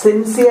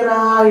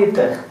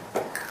 സിൻസിയറായിട്ട്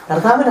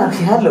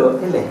കർത്താവിനറിയാലോ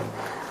അല്ലേ,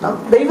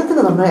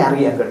 ദൈവത്തിന് നമ്മളെ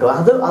അറിയാം കേട്ടോ.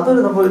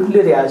 അതൊരു നമ്മൾ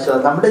വലിയൊരു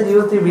ആശ്വാസം. നമ്മുടെ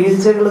ജീവിതത്തിൽ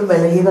വീഴ്ചകളും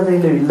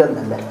ബലഹീനതയിലും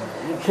ഇല്ലെന്നല്ല,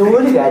 പക്ഷെ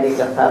ഒരു കാര്യം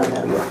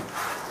കർത്താവിനറിയാം,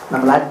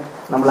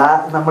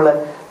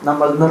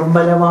 നമ്മൾ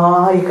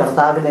നിർമ്മലമായി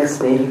കർത്താവിനെ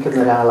സ്നേഹിക്കുന്ന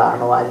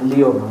ഒരാളാണോ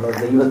അല്ലയോ എന്നുള്ളത്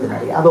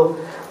ദൈവത്തിനറിയാം. അതോ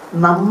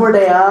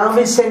നമ്മുടെ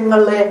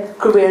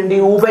ആവശ്യങ്ങൾക്ക് വേണ്ടി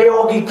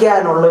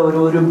ഉപയോഗിക്കാനുള്ള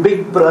ഒരു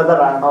ബിഗ് ബ്രദർ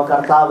ആണോ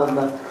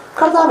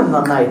കർത്താവിന്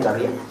നന്നായിട്ട്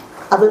അറിയാം.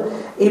 അത്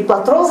ഈ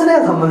പത്രോസിനെ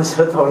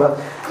സംബന്ധിച്ചിടത്തോളം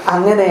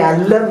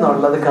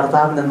അങ്ങനെയല്ലെന്നുള്ളത്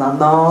കർത്താവിന്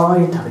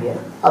നന്നായിട്ട് അറിയാം.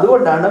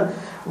 അതുകൊണ്ടാണ്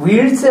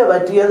വീഴ്ച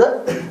പറ്റിയത്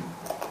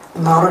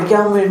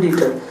മറയ്ക്കാൻ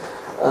വേണ്ടിയിട്ട്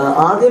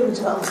ആദ്യം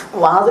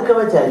വാതുക്കെ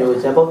വെച്ചാ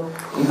ചോദിച്ചത്. അപ്പൊ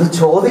ഇത്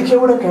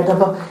ചോദിക്കൂടെ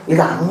കേട്ടപ്പോ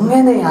ഇത്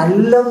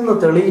അങ്ങനെയല്ലെന്ന്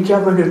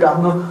തെളിയിക്കാൻ വേണ്ടിയിട്ട്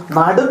അങ്ങ്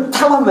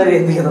നടുത്തളം വരെ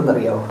എന്ത്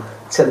ചെയ്തെന്നറിയാമോ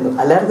ചെന്നു.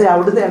 അല്ലാതെ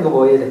അവിടുന്ന് അങ്ങ്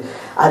പോയത്.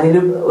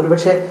 അതിലും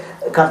ഒരുപക്ഷെ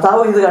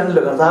കർത്താവ് ഇത്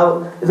കണ്ടല്ലോ, കർത്താവ്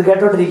ഇത്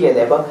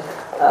കേട്ടോണ്ടിരിക്കുകയല്ലേ. അപ്പൊ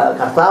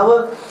കർത്താവ്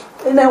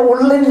പിന്നെ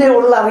ഉള്ളിന്റെ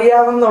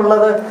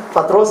ഉള്ളറിയാമെന്നുള്ളത്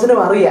പത്രോസിനും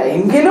അറിയാം.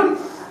 എങ്കിലും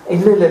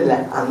ഇല്ലില്ല,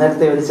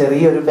 അന്നേരത്തെ ഒരു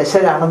ചെറിയൊരു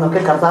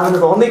പെശകാണെന്നൊക്കെ കർത്താവിന്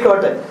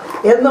തോന്നിക്കോട്ടെ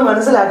എന്ന്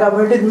മനസ്സിലാക്കാൻ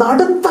വേണ്ടി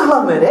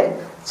നടുത്തളം വരെ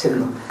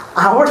ചെന്നു.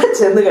 അവിടെ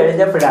ചെന്ന്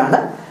കഴിഞ്ഞപ്പോഴാണ്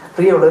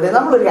പ്രിയമുള്ളവരെ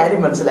നമ്മളൊരു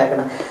കാര്യം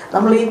മനസ്സിലാക്കണം.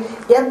 നമ്മൾ ഈ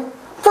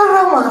എത്ര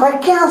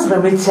മറയ്ക്കാൻ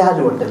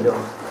ശ്രമിച്ചാലും ഉണ്ടല്ലോ,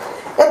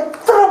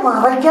 എത്ര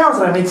മറയ്ക്കാൻ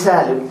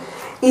ശ്രമിച്ചാലും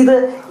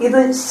ഇത്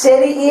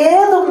ശരി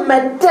ഏത്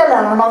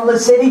മെറ്റലാണെന്ന്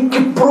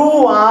ശരിക്കും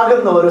പ്രൂവ്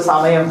ആകുന്ന ഒരു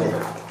സമയം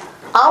വരും.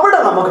 അവിടെ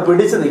നമുക്ക്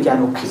പിടിച്ചു നിൽക്കാൻ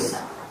ഒക്കെയില്ല,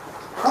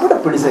 അവിടെ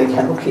പിടിച്ചു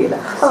നിൽക്കാൻ ഒക്കെയില്ല.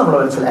 അത് നമ്മൾ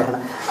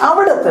മനസ്സിലാക്കണം.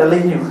 അവിടെ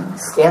തെളിഞ്ഞു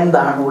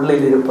എന്താണ്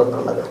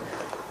ഉള്ളിലിരിപ്പെന്നുള്ളത്.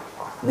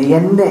 നീ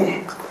എന്നെ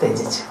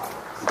ത്യജിച്ചു.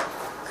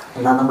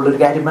 എന്നാൽ നമ്മളൊരു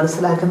കാര്യം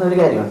മനസ്സിലാക്കുന്ന ഒരു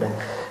കാര്യമുണ്ട്.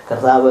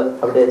 കർത്താവ്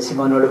അവിടെ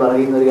ശിമോനോട്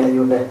പറയുന്ന ഒരു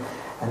കാര്യമുണ്ട്.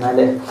 എന്നാൽ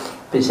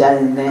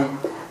പിശാചിനെ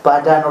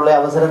പാറ്റാനുള്ള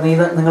അവസരം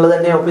നിങ്ങൾ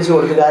തന്നെ ഒപ്പിച്ചു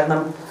കൊടുക്കുക.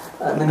 കാരണം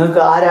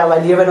നിങ്ങൾക്ക് ആരാ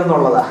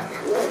വലിയവനെന്നുള്ളതാ.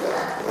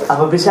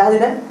 അപ്പൊ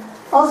പിശാചിനെ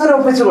അവസരം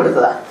ഒപ്പിച്ചു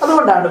കൊടുത്തതാ.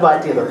 അതുകൊണ്ടാണ്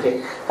പാറ്റിയതൊക്കെ.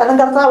 കാരണം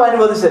കർത്താവ്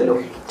അനുവദിച്ചല്ലോ,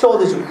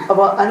 ചോദിച്ചു.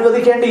 അപ്പൊ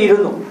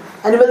അനുവദിക്കേണ്ടിയിരുന്നു.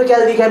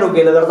 അനുവദിക്കാതിരിക്കാൻ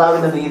ഒക്കെയില്ല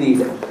കർത്താവിന്റെ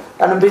നീതിയിൽ.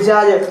 കാരണം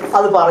പിശാച്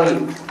അത്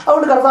പറയും.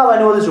 അതുകൊണ്ട് കർത്താവ്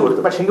അനുവദിച്ചു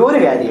കൊടുത്തു. പക്ഷെ ഒരു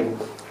കാര്യം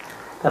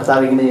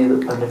കർത്താവ് ഇങ്ങനെ ചെയ്തു.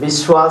 അവന്റെ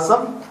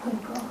വിശ്വാസം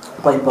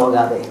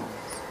പോയിപ്പോകാതെ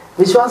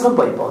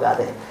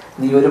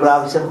നീ ഒരു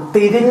പ്രാവശ്യം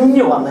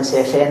തിരിഞ്ഞു വന്ന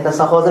ശേഷം എന്റെ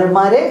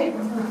സഹോദരന്മാരെ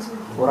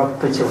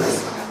ഉറപ്പിച്ചു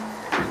വിടുന്നു.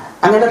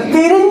 അങ്ങനെ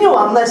തിരിഞ്ഞു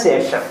വന്ന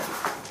ശേഷം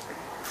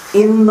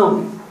ഇന്നും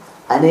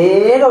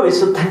അനേക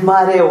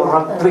വിശുദ്ധന്മാരെ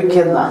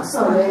ഉറപ്പിക്കുന്ന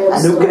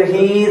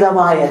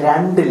അനുഗ്രഹീതമായ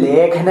 2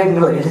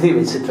 ലേഖനങ്ങൾ എഴുതി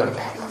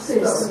വെച്ചിട്ടുണ്ട്.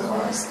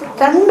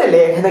 2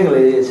 ലേഖനങ്ങൾ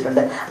എഴുതി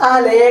വെച്ചിട്ടുണ്ട്. ആ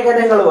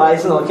ലേഖനങ്ങൾ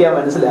വായിച്ചു നോക്കിയാൽ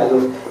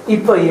മനസ്സിലാകും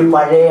ഇപ്പൊ ഈ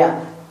പഴയ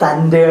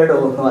തൻ്റെ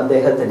ഒന്നും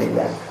അദ്ദേഹത്തിനില്ല.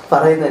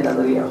 പറയുന്നത്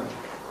എന്താണെന്നറിയാമോ?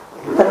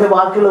 തന്റെ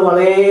വാക്കുകൾ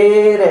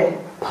വളരെ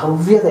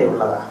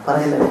ഭവ്യതയുള്ളതാ.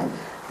 പറയുന്നത്,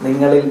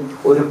 നിങ്ങളിൽ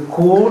ഒരു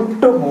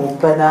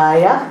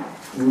കൂട്ടുമൂപ്പനായ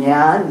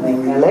ഞാൻ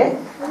നിങ്ങളെ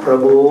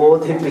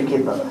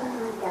പ്രബോധിപ്പിക്കുന്നത്.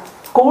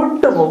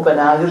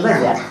 കൂട്ടുമൂപ്പനാകുന്ന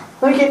ഞാൻ.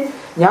 നോക്കി,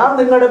 ഞാൻ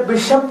നിങ്ങളുടെ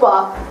ബിഷപ്പാ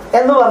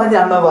എന്ന്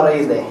പറഞ്ഞാണോ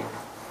പറയുന്നേ?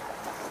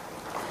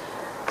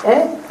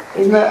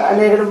 ഇന്ന്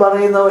അനേകരും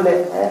പറയുന്ന പോലെ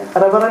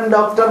റെവറൻഡ്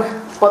ഡോക്ടർ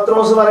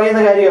പത്രോസ്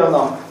പറയുന്ന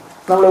കാര്യമാണോ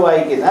നമ്മൾ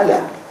വായിക്കുന്നത്? അല്ല.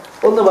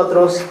 1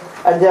 പത്രോസ്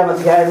 5-ാം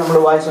അധ്യായം നമ്മൾ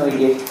വായിച്ചു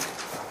നോക്കിയേ.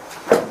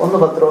 1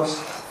 പത്രോസ്.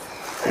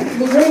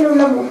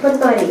 നിങ്ങളിലുള്ള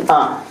മൂപ്പന്മാരെ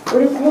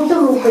ഒരു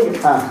കൂട്ടുമൂപ്പനും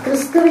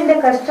ക്രിസ്തുവിന്റെ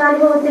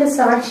കഷ്ടാനുഭവത്തിന്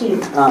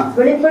സാക്ഷിയും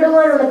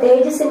വെളിപ്പെടുവാനുള്ള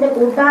തേജസ്സിന്റെ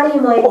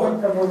കൂട്ടാളിയുമായി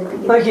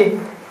പ്രബോധിപ്പിക്കുന്നു.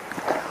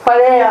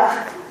 പഴയ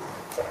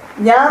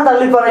ഞാൻ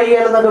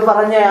തള്ളിപ്പറയുകയെന്നൊക്കെ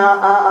പറഞ്ഞ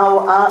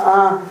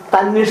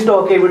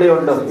തന്നിഷ്ടമൊക്കെ ഇവിടെ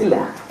ഉണ്ടോ? ഇല്ല.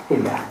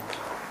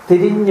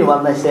 തിരിഞ്ഞു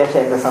വന്ന ശേഷം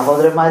എന്റെ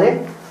സഹോദരന്മാരെ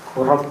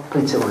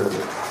ഉറപ്പിച്ചു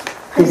കൊള്ളുന്നു.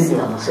 തിരിഞ്ഞു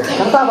വന്ന ശേഷം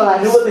കർത്താവ് അത്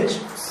അനുവദിച്ചു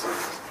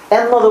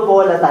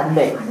എന്നതുപോലെ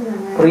തന്നെ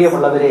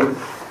പ്രിയമുള്ളവരെ,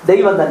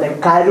 ദൈവം തന്നെ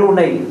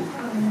കരുണയിൽ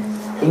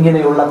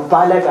ഇങ്ങനെയുള്ള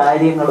പല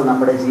കാര്യങ്ങളും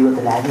നമ്മുടെ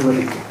ജീവിതത്തിൽ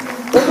അനുവദിക്കും.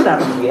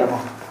 എന്തിനാണെന്ന് അറിയാമോ?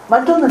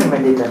 മറ്റൊന്നിനും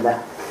വേണ്ടിയിട്ടല്ല.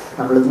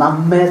 നമ്മൾ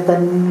നമ്മെ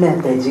തന്നെ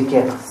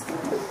ത്യജിക്കണം.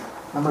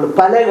 നമ്മൾ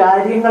പല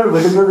കാര്യങ്ങൾ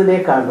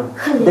വിടുന്നതിനേക്കാളും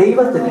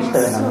ദൈവത്തിന്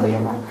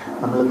ഇഷ്ടമെന്നറിയാമോ?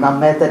 നമ്മൾ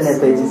നമ്മെ തന്നെ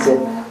ത്യജിച്ച്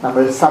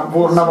നമ്മൾ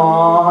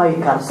സമ്പൂർണമായി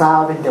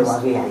കർത്താവിന്റെ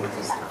വകയായി.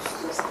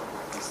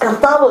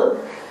 കർത്താവ്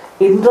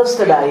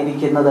ഇൻട്രസ്റ്റഡ്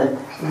ആയിരിക്കുന്നത്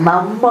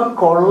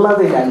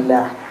നമ്മക്കുള്ളതിലല്ല,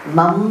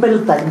 നമ്മിൽ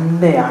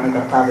തന്നെയാണ്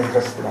കർത്താവ്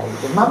ഇൻട്രസ്റ്റഡ്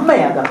ആയിരിക്കുന്നത്.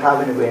 നമ്മയാണ്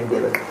കർത്താവിന്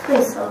വേണ്ടിയത്.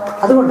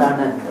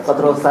 അതുകൊണ്ടാണ്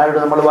പത്രോസായോട്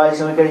നമ്മൾ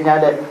വായിച്ചു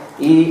കഴിഞ്ഞാൽ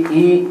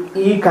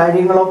ഈ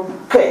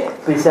കാര്യങ്ങളൊക്കെ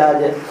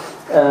പിശാച്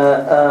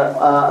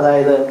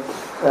അതായത്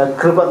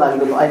കൃപ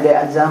നൽകുന്നു. അതിന്റെ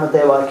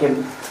 5-ാമത്തെ വാക്യം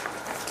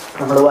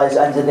നമ്മൾ വായിച്ചു,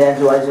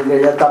 5-5 വായിച്ചു കഴിഞ്ഞാൽ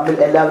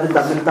എല്ലാവരും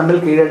തമ്മിൽ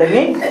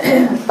കീഴടങ്ങി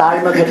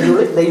താഴ്മ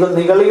കരുതി ദൈവം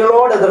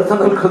നിഗളികളോട് എതിർത്ത്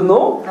നിൽക്കുന്നു.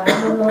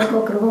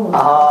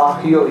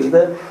 അയ്യോ,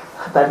 ഇത്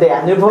തന്റെ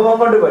അനുഭവം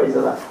കൊണ്ട്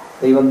പഠിച്ചതാ.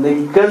 ദൈവം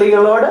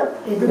നിഗളികളോട്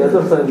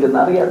എതിർത്ത് നിൽക്കുന്ന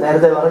അറിയാം.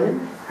 നേരത്തെ പറഞ്ഞു,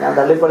 ഞാൻ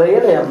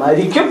തള്ളിപ്പറയല്ല, ഞാൻ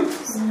മരിക്കും,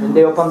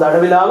 നിന്റെ ഒപ്പം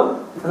തടവിലാകും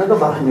എന്നൊക്കെ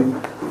പറഞ്ഞു.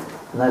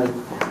 എന്നാൽ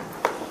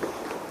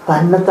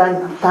തന്നെത്താൻ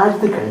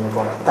താഴ്ത്തി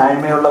കഴിഞ്ഞപ്പോൾ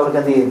താഴ്മയുള്ളവർക്ക്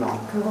എന്ത് ചെയ്യുന്നു?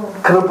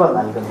 കൃപ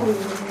നൽകുന്നു.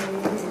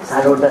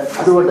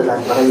 അതുകൊണ്ട് താൻ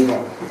പറയുന്നേ,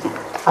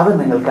 അവൻ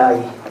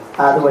നിങ്ങൾക്കായി,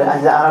 അതുപോലെ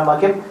 5-6-ാം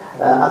വാക്യം,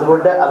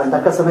 അതുകൊണ്ട് അവൻ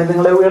തക്ക സമയം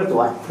നിങ്ങളെ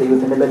ഉയർത്തുവാൻ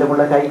ദൈവത്തിന്റെ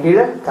ബലമുള്ള കൈ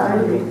കീഴ്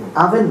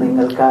അവൻ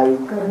നിങ്ങൾക്കായി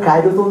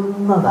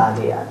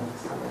കരുതുന്നതാകെയാണ്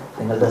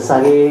നിങ്ങളുടെ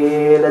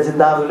സകല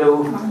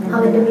ചിന്താകുലവും.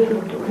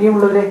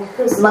 പ്രിയമുള്ളവരെ,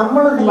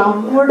 നമ്മൾ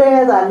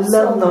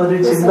നമ്മുടേതല്ലെന്നൊരു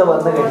ചിന്ത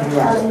വന്നു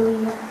കഴിഞ്ഞാൽ,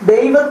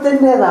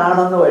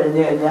 ദൈവത്തിൻ്റെതാണെന്ന്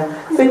കഴിഞ്ഞു കഴിഞ്ഞാൽ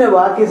പിന്നെ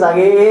ബാക്കി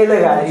സകല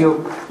കാര്യവും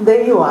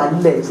ദൈവം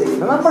അല്ലേ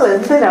ചെയ്യുന്നത്. നമ്മൾ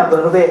എന്തിനാ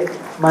വെറുതെ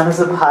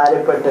മനസ്സ്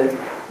ഭാരപ്പെട്ട്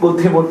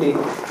ബുദ്ധിമുട്ടി.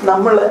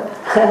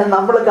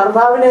 നമ്മൾ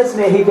കർത്താവിനെ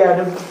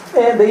സ്നേഹിക്കാനും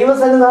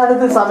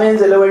ദൈവസന്നിധാനത്തിൽ സമയം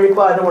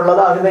ചെലവഴിക്കാനും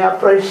ഉള്ളതാകുന്ന ആ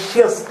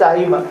പ്രഷ്യസ്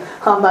ടൈം,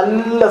 ആ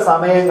നല്ല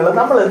സമയങ്ങൾ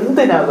നമ്മൾ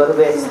എന്തിനാ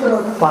വെറുതെ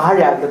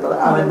പാഴാക്കുന്നത്?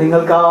 അവൻ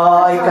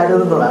നിങ്ങൾക്കായി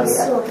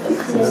കരുതുന്നതാകിയാൽ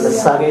നിങ്ങളുടെ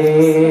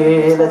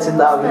സകല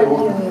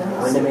ചിന്താകുലവും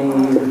അവന്റെ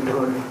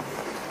മേലിട്ടുകൊള്ളി.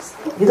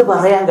 ഇത്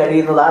പറയാൻ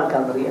കഴിയുന്നത്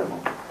ആർക്കാണെന്നറിയാമോ?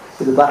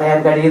 ഇത് പറയാൻ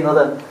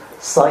കഴിയുന്നത്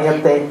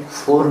സ്വയത്തെ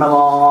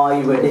പൂർണ്ണമായി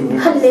വെടിഞ്ഞ്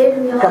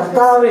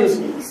കർത്താവിൽ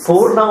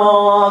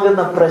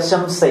പൂർണ്ണമാകുന്ന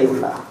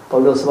പ്രശംസയുള്ള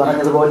പൗലോസ്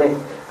പറഞ്ഞതുപോലെ,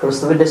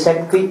 ക്രിസ്തുവിന്റെ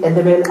ശക്തി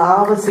എന്റെ മേൽ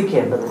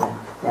ആവസിക്കേണ്ടതിന്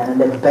ഞാൻ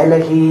എന്റെ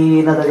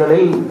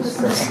ബലഹീനതകളിൽ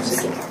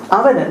പ്രശംസിക്കും.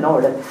 അവൻ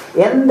എന്നോട്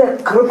എന്റെ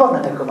കൃപ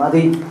നിനക്ക്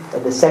മതി,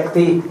 എന്റെ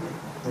ശക്തി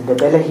നിന്റെ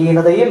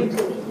ബലഹീനതയിൽ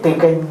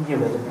തികഞ്ഞു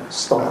വരുന്നു.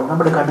 സ്തോത്രം.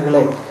 നമ്മുടെ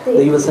കണ്ണുകളെ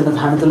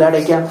ദൈവസന്നിധാനത്തിൽ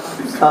അടയ്ക്കാം.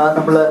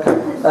 നമ്മൾ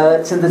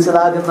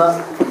ചിന്തിച്ചതാകുന്ന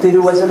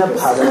തിരുവചന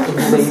ഭാഗം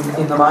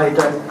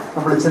ഇന്നുമായിട്ട്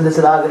നമ്മൾ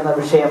ചിന്തിച്ചതാകുന്ന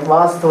വിഷയം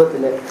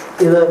വാസ്തവത്തിൽ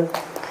ഇത്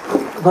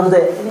വെറുതെ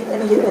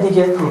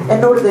എനിക്ക്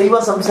എന്നോട്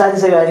ദൈവം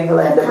സംസാരിച്ച കാര്യങ്ങൾ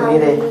എൻ്റെ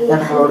പ്രിയരെ ഞാൻ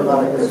നിങ്ങളോട്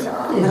പറഞ്ഞത്.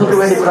 നിങ്ങൾക്ക്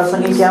വേണ്ടി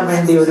പ്രസംഗിക്കാൻ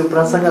വേണ്ടി ഒരു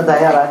പ്രസംഗം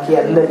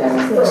തയ്യാറാക്കിയല്ല ഞാൻ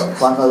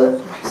വന്നത്.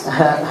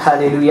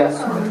 ഹല്ലേലൂയ.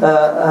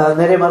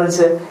 നേരെ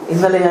മറിച്ച്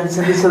ഇന്നലെ ഞാൻ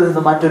ചിന്തിച്ചത്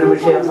ഇന്ന് മറ്റൊരു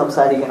വിഷയം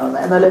സംസാരിക്കണമെന്ന്.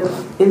 എന്നാൽ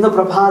ഇന്ന്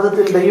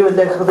പ്രഭാതത്തിൽ ദൈവം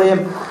എൻ്റെ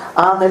ഹൃദയം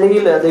ആ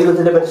നിലയിൽ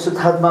ദൈവത്തിന്റെ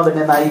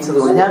പരിശുദ്ധാത്മാവിനെ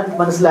നയിച്ചതുകൊണ്ട് ഞാൻ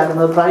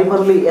മനസ്സിലാക്കുന്നത്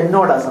പ്രൈമറിലി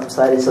എന്നോടാണ്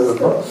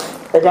സംസാരിച്ചതെന്നും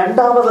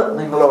രണ്ടാമത്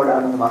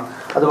നിങ്ങളോടാണെന്നുമാണ്.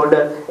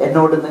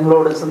 അതുകൊണ്ട്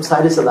നിങ്ങളോട്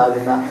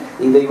സംസാരിച്ചതാകുന്ന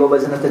ഈ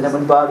ദൈവവചനത്തിന്റെ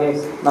മുൻപാകെ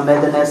നമ്മെ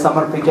തന്നെ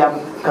സമർപ്പിക്കാം.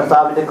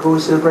 കർത്താവിന്റെ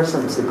ക്രൂശിൽ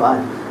പ്രശംസിപ്പാൻ,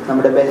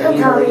 നമ്മുടെ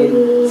ബലഹീനതയിൽ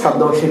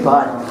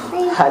സന്തോഷിപ്പാൻ.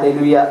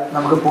 ഹല്ലേലൂയ.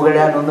 നമുക്ക്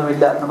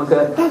പുകഴാനൊന്നുമില്ല,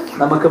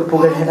 നമുക്ക്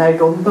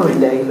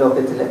പുകഴാനായിട്ടൊന്നുമില്ല ഈ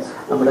ലോകത്തില്.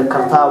 നമ്മുടെ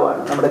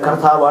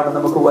കർത്താവാണ്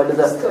നമുക്ക്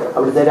വലുത്.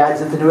 അവിടുത്തെ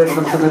രാജ്യത്തിന് വേണ്ടി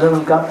നമുക്ക്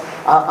നിലനിൽക്കാം.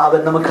 അവൻ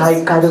നമുക്കായി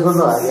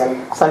കരുതുന്നതാകിയാൽ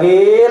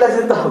സകല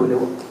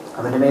ചിന്താകുലവും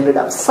അവന്റെ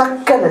മേലിടാം.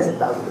 സകല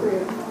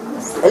ചിന്താകുലവും,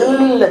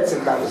 എല്ലാ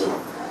ചിന്താകുലവും.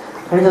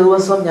 കഴിഞ്ഞ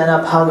ദിവസം ഞാൻ ആ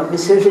ഭാഗം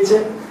വിശേഷിച്ച്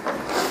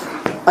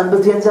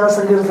 55-ാം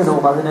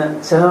സങ്കീർത്തനവും അതിന്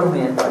ചേർന്ന്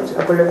ഞാൻ വായിച്ചു.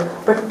 അപ്പോൾ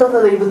പെട്ടെന്ന്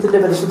ദൈവത്തിന്റെ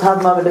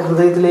പരിശുദ്ധാത്മാവിന്റെ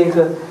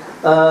ഹൃദയത്തിലേക്ക്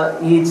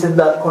ഈ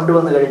ചിന്ത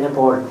കൊണ്ടുവന്നു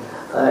കഴിഞ്ഞപ്പോൾ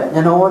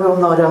ഞാൻ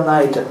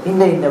ഓരോന്നായിട്ട്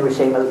ഇന്ന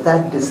വിഷയങ്ങൾ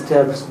ദാറ്റ്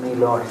ഡിസ്റ്റർബ്സ് മീ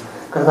ലോർഡ്,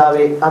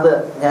 കർത്താവേ അത്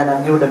ഞാൻ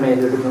അങ്ങയുടെ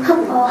മേലിടുന്നു.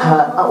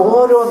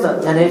 ഓരോന്ന്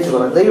ഞാൻ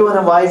ഏറ്റുപറഞ്ഞു.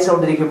 ദൈവവചനം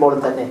വായിച്ചുകൊണ്ടിരിക്കുമ്പോൾ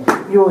തന്നെ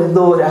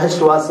എന്തോ ഒരു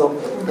ആശ്വാസവും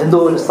എന്തോ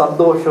ഒരു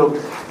സന്തോഷവും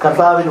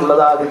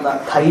കർത്താവിനുള്ളതാകുന്ന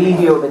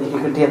ധൈര്യവും എനിക്ക്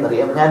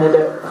കിട്ടിയെന്നറിയാം. ഞാൻ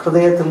എൻ്റെ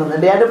ഹൃദയത്തിൽ നിന്ന്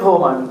എൻ്റെ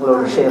അനുഭവമാണ്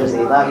നിങ്ങളോട് ഷെയർ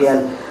ചെയ്യുന്നത്. ആകിയാൽ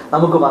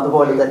നമുക്കും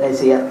അതുപോലെ തന്നെ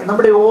ചെയ്യാം.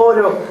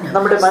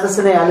 നമ്മുടെ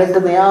മനസ്സിനെ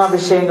അലട്ടുന്ന ആ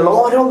വിഷയങ്ങൾ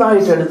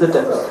ഓരോന്നായിട്ട്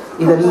എടുത്തിട്ട്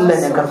ഇതെല്ലാം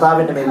ഞാൻ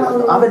കർത്താവിന്റെ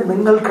മേലിടുന്നു. അവൻ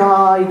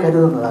നിങ്ങൾക്കായി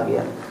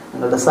കരുതുന്നതാകിയാൽ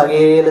നിങ്ങളുടെ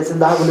സകല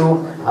ചിന്താകുലവും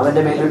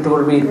അവന്റെ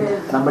മേലിട്ടുകൊള്ളുകയും.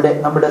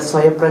 നമ്മുടെ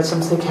സ്വയം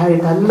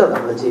പ്രശംസയ്ക്കായിട്ടല്ല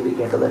നമ്മൾ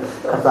ജീവിക്കേണ്ടത്.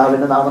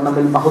 കർത്താവിന്റെ നാമം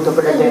നമ്മിൽ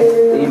മഹത്വപ്പെടട്ടെ.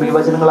 ഈ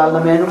വചനങ്ങളാൽ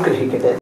നമ്മെ അനുഗ്രഹിക്കട്ടെ.